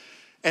Testament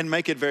and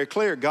make it very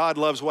clear. God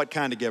loves what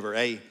kind of giver?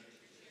 A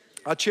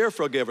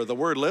cheerful giver. The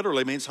word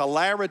literally means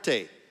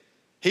hilarity.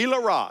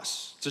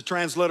 Hilaros. It's a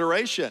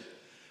transliteration.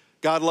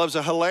 God loves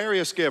a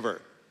hilarious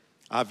giver.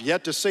 I've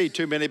yet to see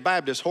too many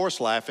Baptists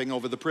horse laughing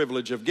over the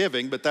privilege of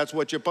giving, but that's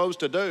what you're supposed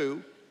to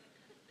do.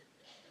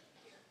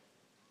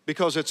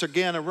 Because it's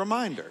again a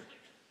reminder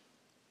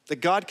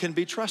that God can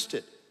be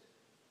trusted.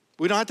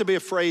 We don't have to be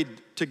afraid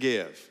to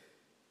give.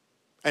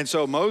 And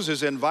so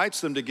Moses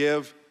invites them to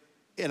give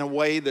in a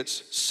way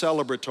that's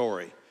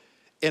celebratory,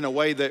 in a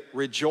way that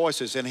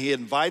rejoices, and he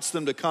invites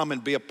them to come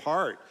and be a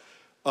part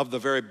of the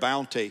very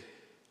bounty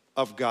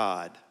of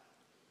God,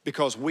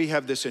 because we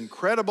have this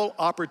incredible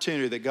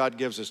opportunity that God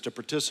gives us to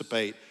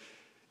participate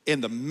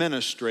in the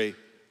ministry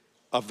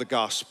of the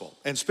gospel.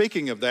 And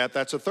speaking of that,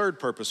 that's a third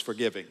purpose for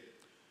giving.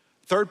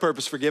 Third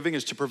purpose for giving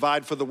is to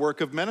provide for the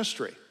work of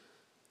ministry.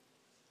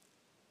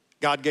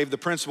 God gave the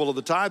principle of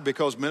the tithe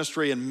because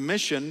ministry and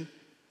mission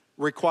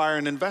require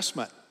an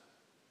investment.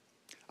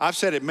 I've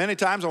said it many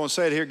times. I want to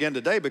say it here again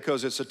today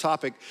because it's a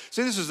topic.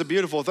 See, this is the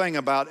beautiful thing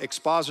about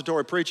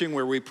expository preaching,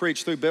 where we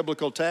preach through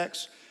biblical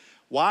texts.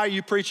 Why are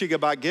you preaching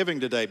about giving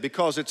today?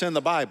 Because it's in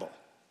the Bible.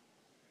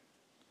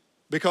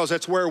 Because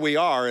that's where we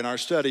are in our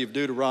study of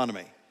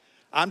Deuteronomy.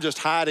 I'm just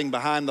hiding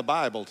behind the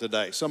Bible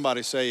today.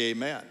 Somebody say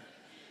amen.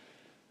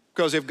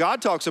 Because if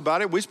God talks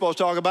about it, we're supposed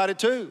to talk about it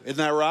too. Isn't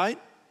that right?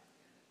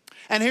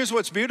 And here's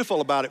what's beautiful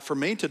about it for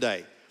me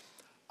today.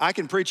 I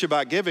can preach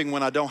about giving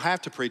when I don't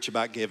have to preach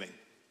about giving.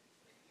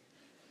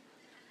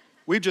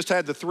 We've just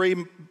had the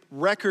 3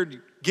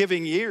 record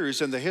giving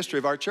years in the history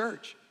of our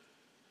church.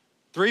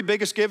 3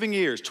 biggest giving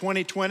years.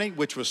 2020,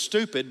 which was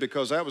stupid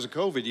because that was a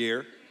COVID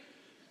year.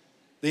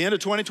 The end of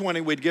 2020,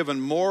 we'd given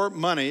more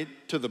money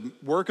to the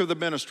work of the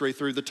ministry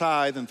through the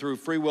tithe and through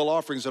free will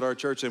offerings at our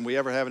church than we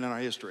ever have in our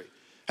history.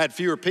 Had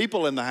fewer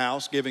people in the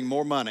house giving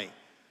more money.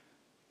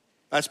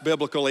 That's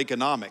biblical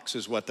economics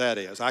is what that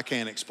is. I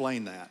can't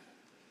explain that.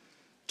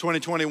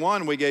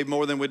 2021, we gave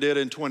more than we did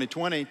in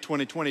 2020.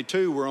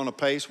 2022, we're on a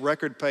pace,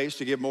 record pace,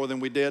 to give more than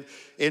we did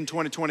in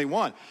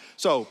 2021.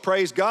 So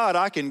praise God,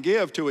 I can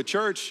give to a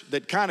church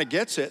that kind of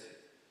gets it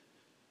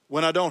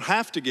when I don't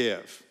have to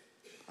give.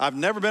 I've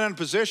never been in a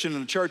position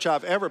in a church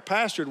I've ever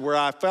pastored where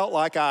I felt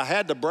like I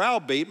had to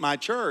browbeat my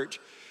church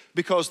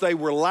because they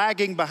were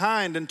lagging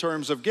behind in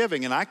terms of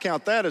giving. And I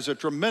count that as a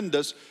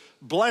tremendous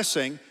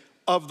blessing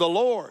of the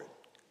Lord.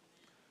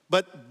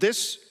 But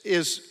this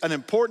is an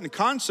important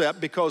concept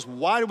because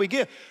why do we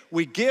give?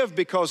 We give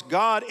because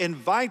God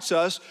invites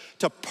us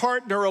to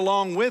partner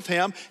along with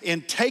Him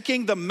in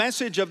taking the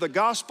message of the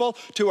gospel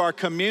to our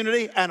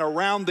community and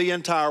around the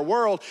entire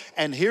world.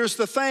 And here's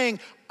the thing,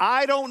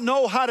 I don't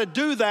know how to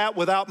do that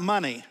without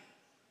money.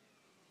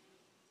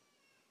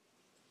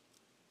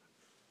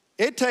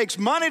 It takes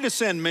money to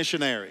send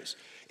missionaries.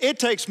 It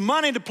takes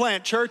money to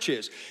plant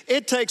churches.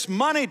 It takes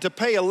money to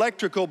pay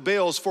electrical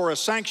bills for a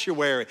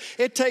sanctuary.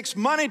 It takes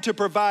money to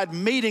provide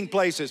meeting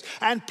places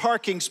and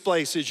parking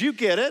spaces. You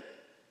get it.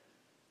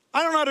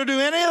 I don't know how to do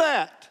any of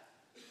that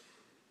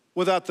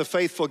without the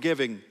faithful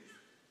giving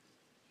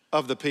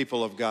of the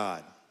people of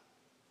God.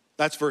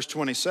 That's verse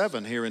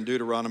 27 here in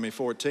Deuteronomy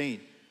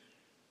 14.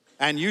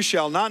 And you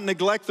shall not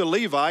neglect the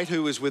Levite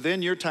who is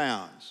within your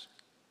towns,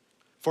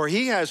 for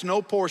he has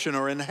no portion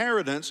or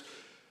inheritance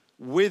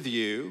with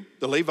you.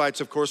 The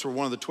Levites, of course, were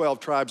one of the 12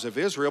 tribes of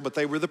Israel, but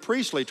they were the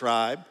priestly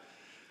tribe.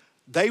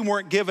 They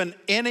weren't given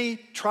any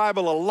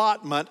tribal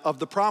allotment of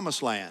the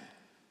promised land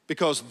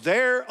because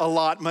their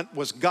allotment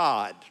was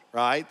God,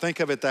 right? Think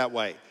of it that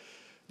way.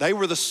 They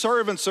were the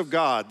servants of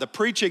God, the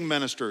preaching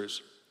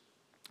ministers,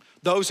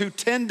 those who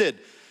tended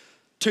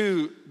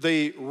to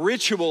the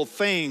ritual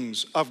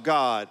things of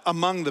God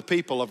among the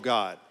people of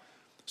God.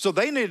 So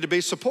they needed to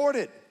be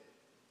supported.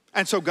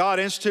 And so God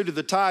instituted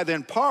the tithe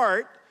in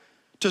part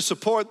to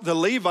support the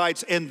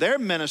Levites in their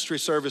ministry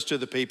service to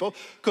the people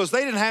because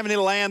they didn't have any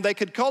land they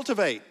could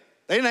cultivate.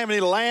 They didn't have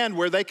any land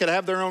where they could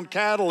have their own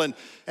cattle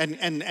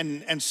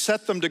and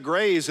set them to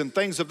graze and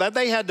things of that.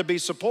 They had to be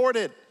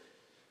supported.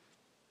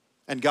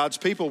 And God's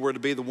people were to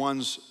be the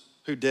ones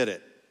who did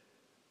it.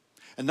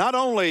 And not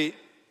only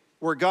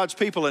were God's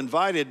people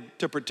invited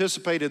to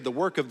participate in the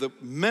work of the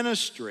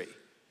ministry,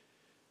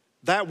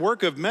 that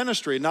work of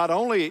ministry not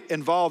only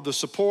involved the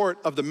support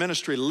of the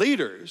ministry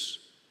leaders,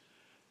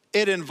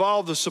 it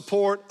involved the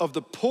support of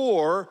the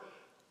poor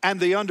and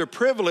the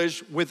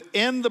underprivileged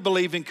within the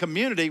believing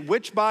community,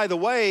 which, by the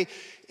way,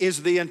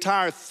 is the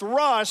entire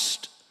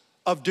thrust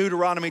of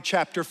Deuteronomy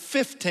chapter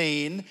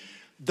 15,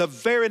 the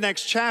very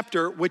next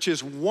chapter, which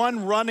is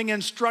one running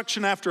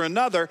instruction after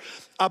another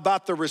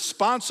about the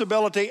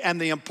responsibility and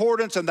the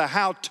importance and the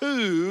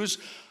how-tos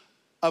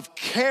of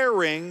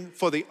caring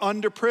for the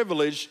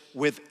underprivileged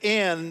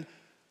within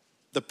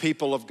the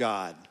people of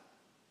God.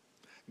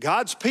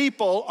 God's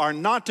people are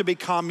not to be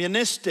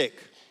communistic.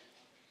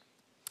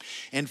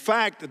 In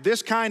fact,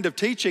 this kind of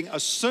teaching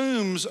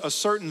assumes a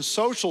certain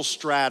social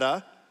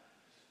strata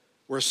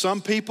where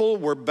some people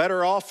were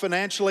better off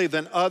financially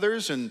than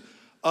others and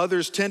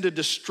others tended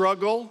to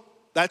struggle.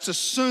 That's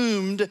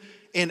assumed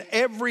in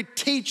every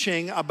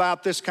teaching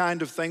about this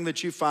kind of thing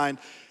that you find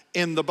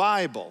in the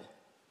Bible.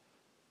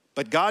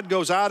 But God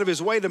goes out of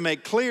his way to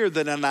make clear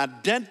that an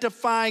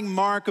identifying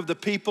mark of the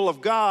people of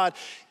God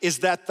is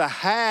that the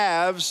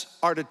haves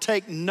are to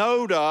take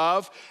note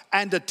of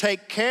and to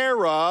take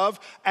care of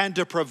and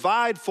to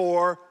provide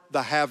for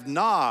the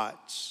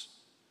have-nots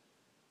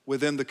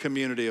within the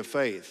community of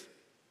faith.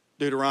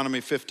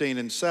 Deuteronomy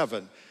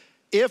 15:7.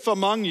 If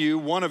among you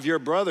one of your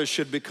brothers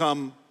should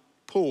become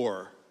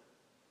poor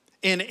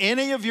in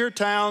any of your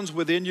towns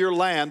within your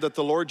land that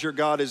the Lord your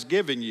God is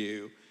giving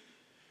you,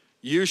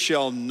 you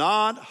shall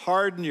not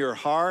harden your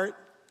heart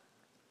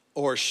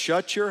or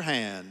shut your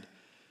hand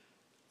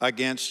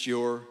against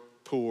your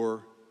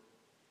poor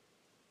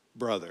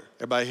brother.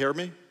 Everybody hear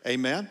me?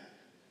 Amen?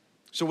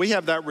 So we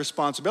have that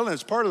responsibility.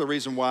 It's part of the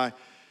reason why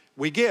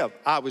we give.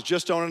 I was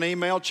just on an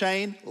email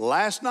chain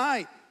last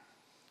night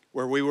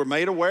where we were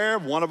made aware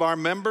of one of our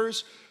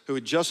members who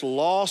had just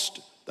lost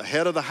the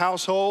head of the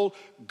household,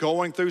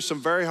 going through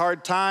some very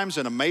hard times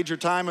in a major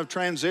time of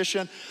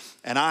transition.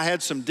 And I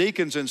had some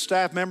deacons and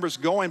staff members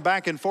going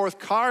back and forth,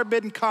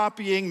 carbon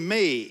copying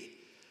me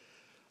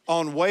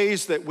on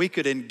ways that we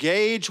could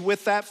engage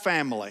with that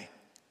family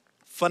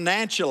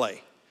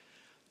financially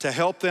to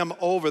help them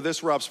over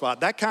this rough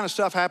spot. That kind of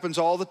stuff happens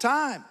all the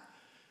time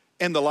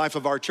in the life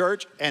of our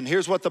church. And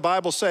here's what the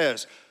Bible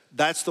says.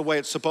 That's the way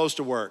it's supposed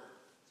to work.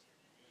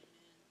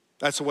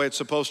 That's the way it's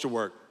supposed to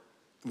work.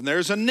 When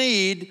there's a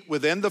need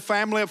within the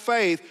family of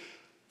faith,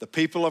 the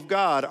people of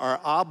God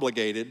are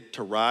obligated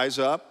to rise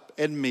up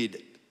and meet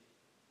it.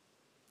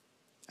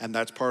 And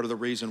that's part of the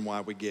reason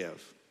why we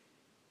give.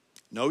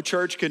 No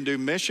church can do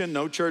mission,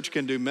 no church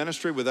can do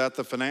ministry without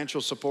the financial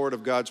support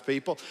of God's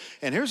people.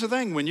 And here's the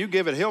thing, when you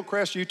give at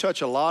Hillcrest, you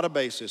touch a lot of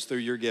bases through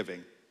your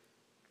giving.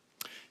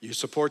 You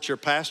support your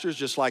pastors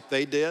just like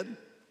they did.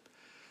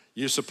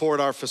 You support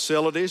our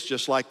facilities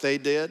just like they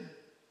did.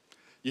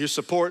 You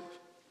support,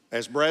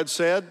 as Brad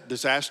said,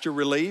 disaster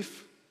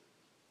relief,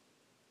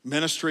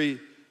 ministry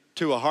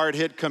to a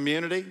hard-hit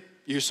community.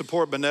 You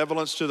support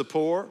benevolence to the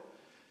poor.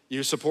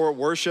 You support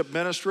worship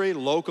ministry,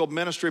 local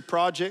ministry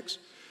projects.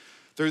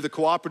 Through the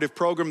cooperative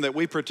program that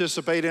we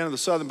participate in the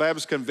Southern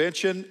Baptist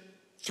Convention,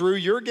 through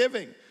your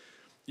giving,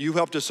 you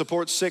help to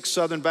support 6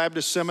 Southern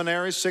Baptist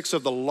seminaries, 6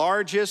 of the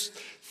largest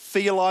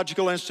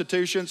theological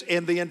institutions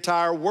in the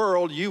entire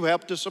world you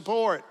help to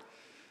support.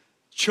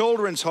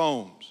 Children's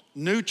homes,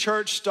 new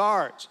church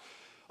starts,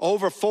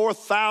 over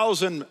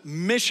 4,000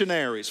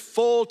 missionaries,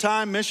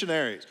 full-time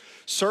missionaries,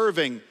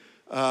 serving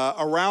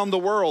around the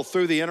world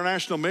through the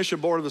International Mission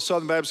Board of the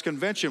Southern Baptist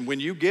Convention.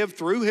 When you give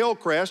through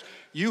Hillcrest,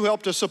 you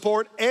help to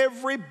support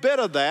every bit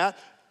of that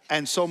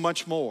and so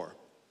much more.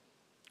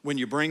 When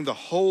you bring the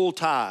whole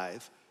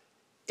tithe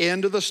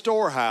into the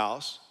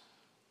storehouse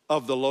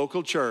of the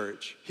local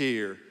church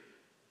here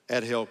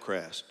at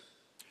Hillcrest.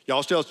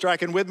 Y'all still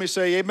tracking with me?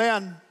 Say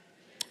amen.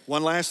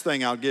 One last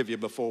thing I'll give you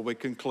before we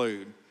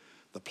conclude.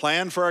 The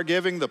plan for our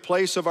giving, the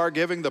place of our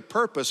giving, the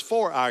purpose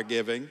for our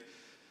giving.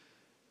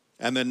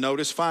 And then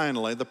notice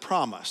finally the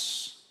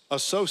promise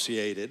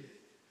associated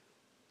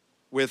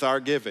with our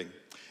giving.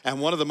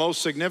 And one of the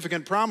most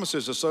significant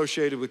promises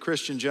associated with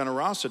Christian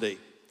generosity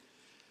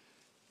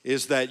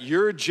is that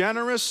your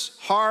generous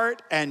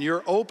heart and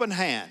your open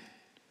hand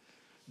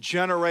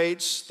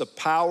generates the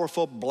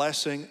powerful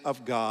blessing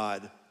of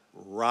God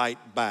right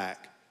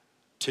back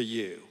to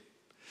you.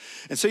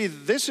 And see,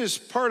 this is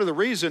part of the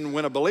reason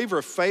when a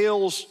believer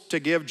fails to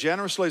give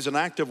generously as an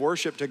act of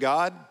worship to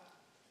God,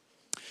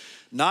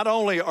 not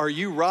only are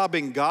you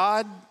robbing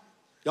God,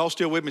 y'all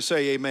still with me?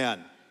 Say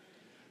amen.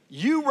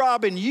 You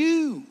robbing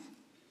you.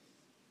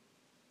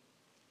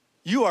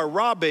 You are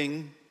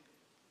robbing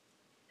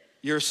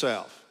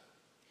yourself.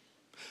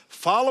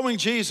 Following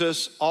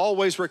Jesus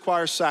always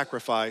requires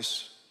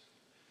sacrifice,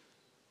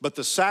 but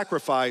the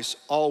sacrifice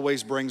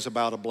always brings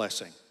about a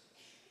blessing.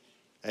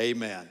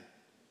 Amen.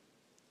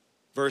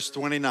 Verse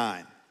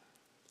 29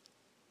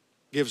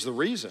 gives the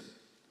reason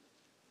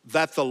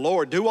that the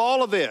Lord, do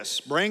all of this,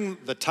 bring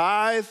the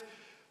tithe,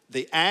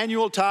 the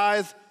annual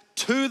tithe,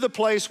 to the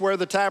place where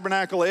the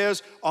tabernacle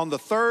is on the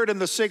 3rd and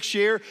the 6th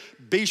year.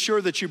 Be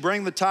sure that you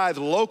bring the tithe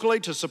locally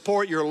to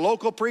support your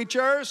local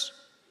preachers.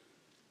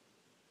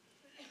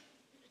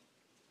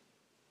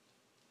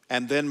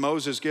 And then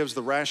Moses gives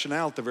the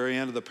rationale at the very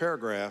end of the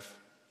paragraph,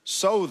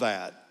 so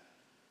that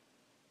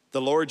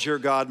the Lord your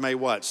God may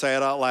what? Say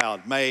it out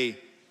loud. May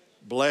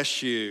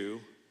bless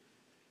you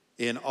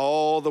in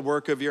all the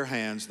work of your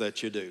hands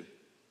that you do.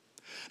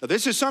 Now,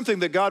 this is something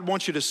that God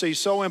wants you to see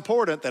so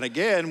important that,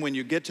 again, when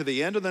you get to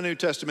the end of the New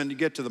Testament, you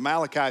get to the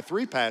Malachi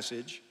 3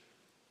 passage.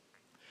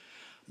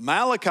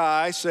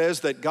 Malachi says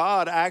that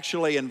God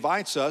actually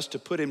invites us to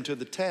put him to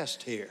the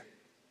test here.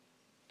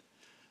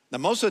 Now,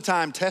 most of the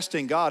time,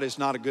 testing God is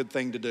not a good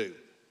thing to do.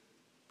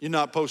 You're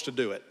not supposed to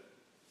do it.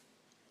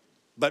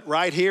 But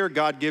right here,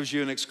 God gives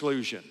you an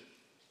exclusion.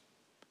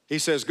 He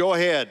says, go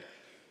ahead,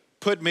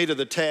 put me to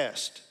the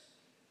test.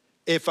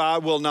 If I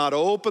will not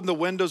open the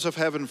windows of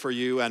heaven for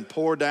you and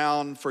pour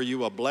down for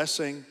you a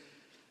blessing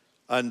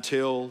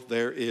until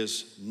there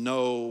is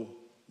no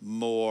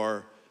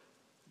more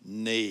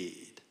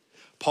need.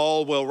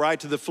 Paul will write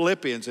to the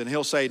Philippians and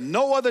he'll say,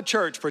 no other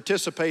church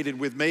participated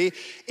with me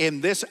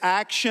in this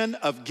action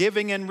of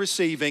giving and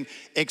receiving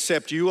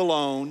except you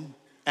alone.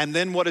 And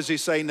then what does he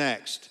say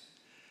next?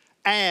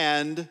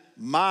 And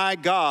my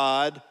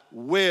God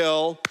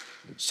will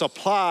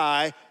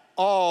supply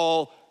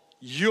all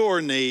your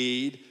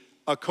need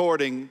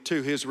according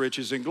to his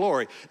riches and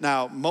glory.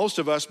 Now, most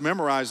of us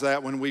memorized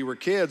that when we were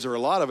kids, or a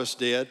lot of us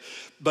did,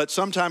 but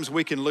sometimes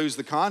we can lose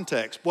the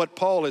context. What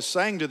Paul is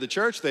saying to the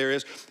church there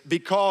is,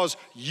 because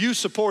you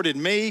supported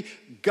me,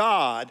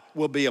 God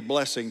will be a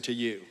blessing to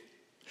you.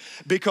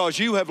 Because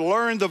you have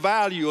learned the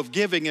value of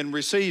giving and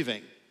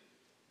receiving,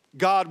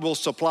 God will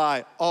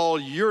supply all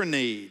your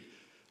need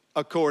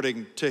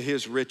according to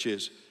his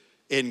riches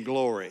in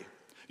glory.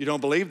 You don't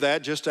believe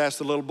that? Just ask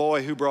the little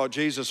boy who brought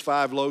Jesus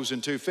 5 loaves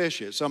and 2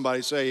 fishes.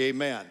 Somebody say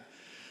amen.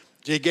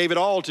 He gave it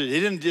all to you.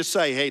 He didn't just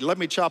say, hey, let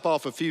me chop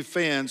off a few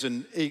fins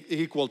and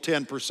equal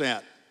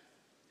 10%.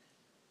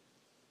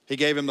 He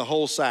gave him the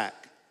whole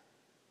sack.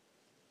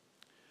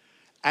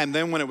 And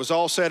then when it was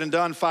all said and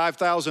done,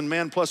 5,000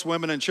 men plus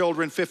women and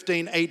children,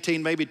 15,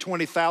 18, maybe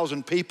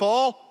 20,000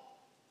 people.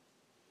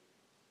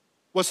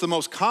 What's the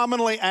most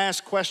commonly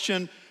asked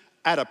question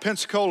at a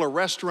Pensacola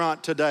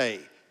restaurant today?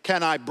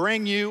 Can I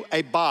bring you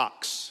a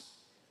box?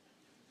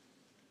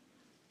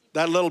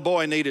 That little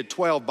boy needed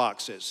 12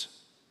 boxes,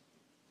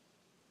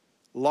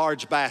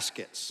 large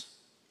baskets,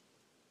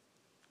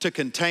 to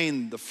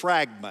contain the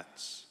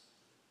fragments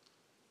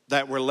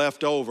that were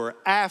left over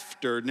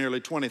after nearly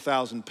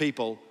 20,000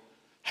 people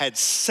had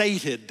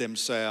sated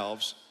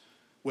themselves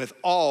with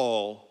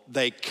all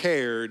they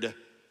cared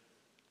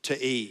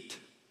to eat.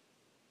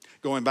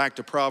 Going back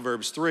to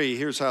Proverbs 3,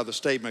 here's how the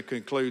statement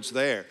concludes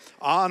there.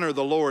 Honor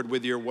the Lord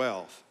with your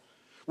wealth,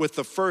 with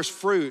the first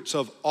fruits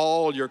of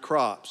all your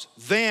crops.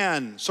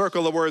 Then,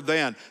 circle the word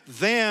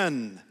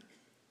then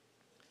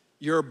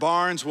your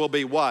barns will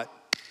be what?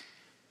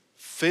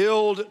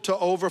 Filled to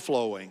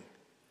overflowing,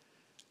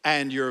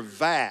 and your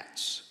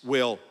vats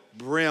will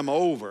brim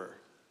over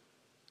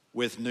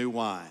with new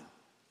wine.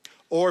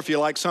 Or if you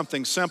like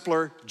something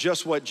simpler,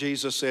 just what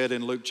Jesus said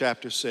in Luke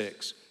chapter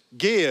 6.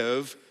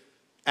 Give,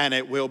 and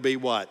it will be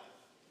what?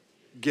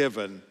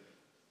 Given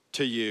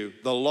to you.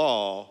 The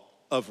law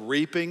of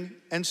reaping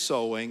and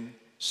sowing,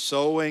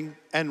 sowing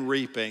and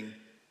reaping.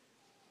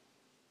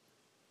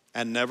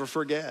 And never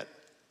forget,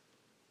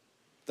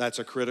 that's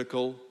a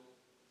critical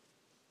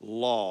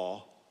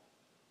law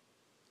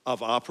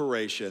of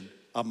operation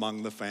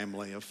among the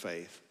family of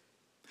faith.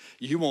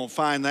 You won't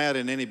find that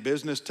in any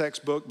business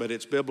textbook, but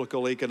it's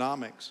biblical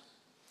economics.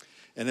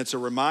 And it's a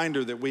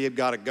reminder that we have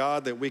got a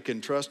God that we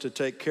can trust to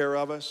take care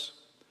of us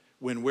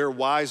when we're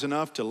wise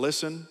enough to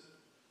listen,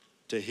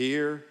 to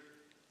hear,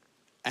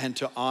 and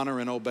to honor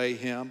and obey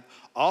him,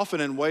 often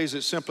in ways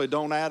that simply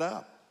don't add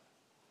up.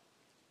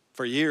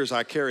 For years,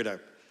 I carried a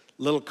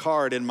little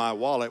card in my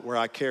wallet where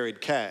I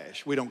carried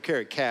cash. We don't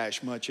carry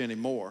cash much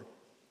anymore.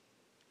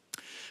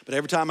 But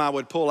every time I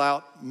would pull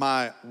out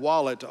my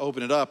wallet to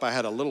open it up, I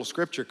had a little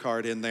scripture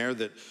card in there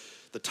that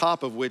the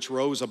top of which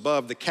rose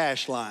above the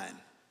cash line.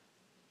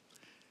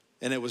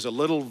 And it was a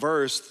little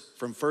verse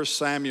from 1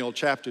 Samuel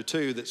chapter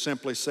 2 that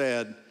simply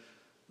said,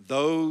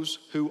 those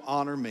who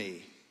honor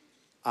me,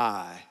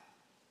 I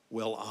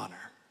will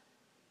honor.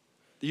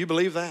 Do you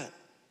believe that?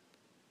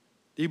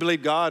 Do you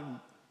believe God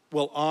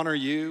will honor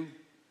you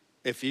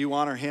if you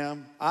honor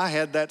him? I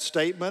had that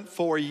statement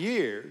for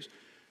years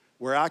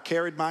where I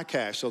carried my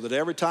cash so that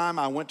every time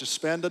I went to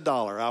spend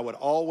 $1, I would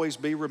always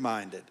be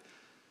reminded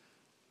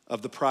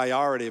of the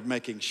priority of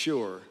making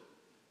sure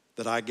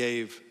that I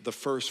gave the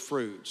first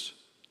fruits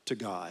to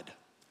God.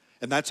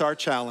 And that's our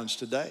challenge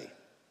today,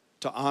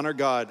 to honor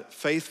God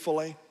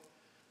faithfully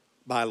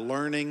by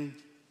learning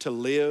to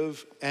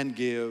live and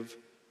give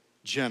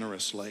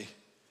generously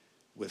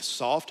with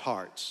soft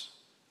hearts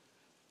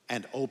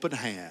and open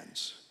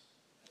hands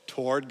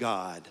toward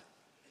God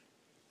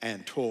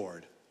and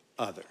toward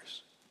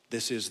others.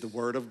 This is the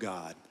word of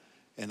God,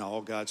 and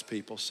all God's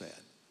people said.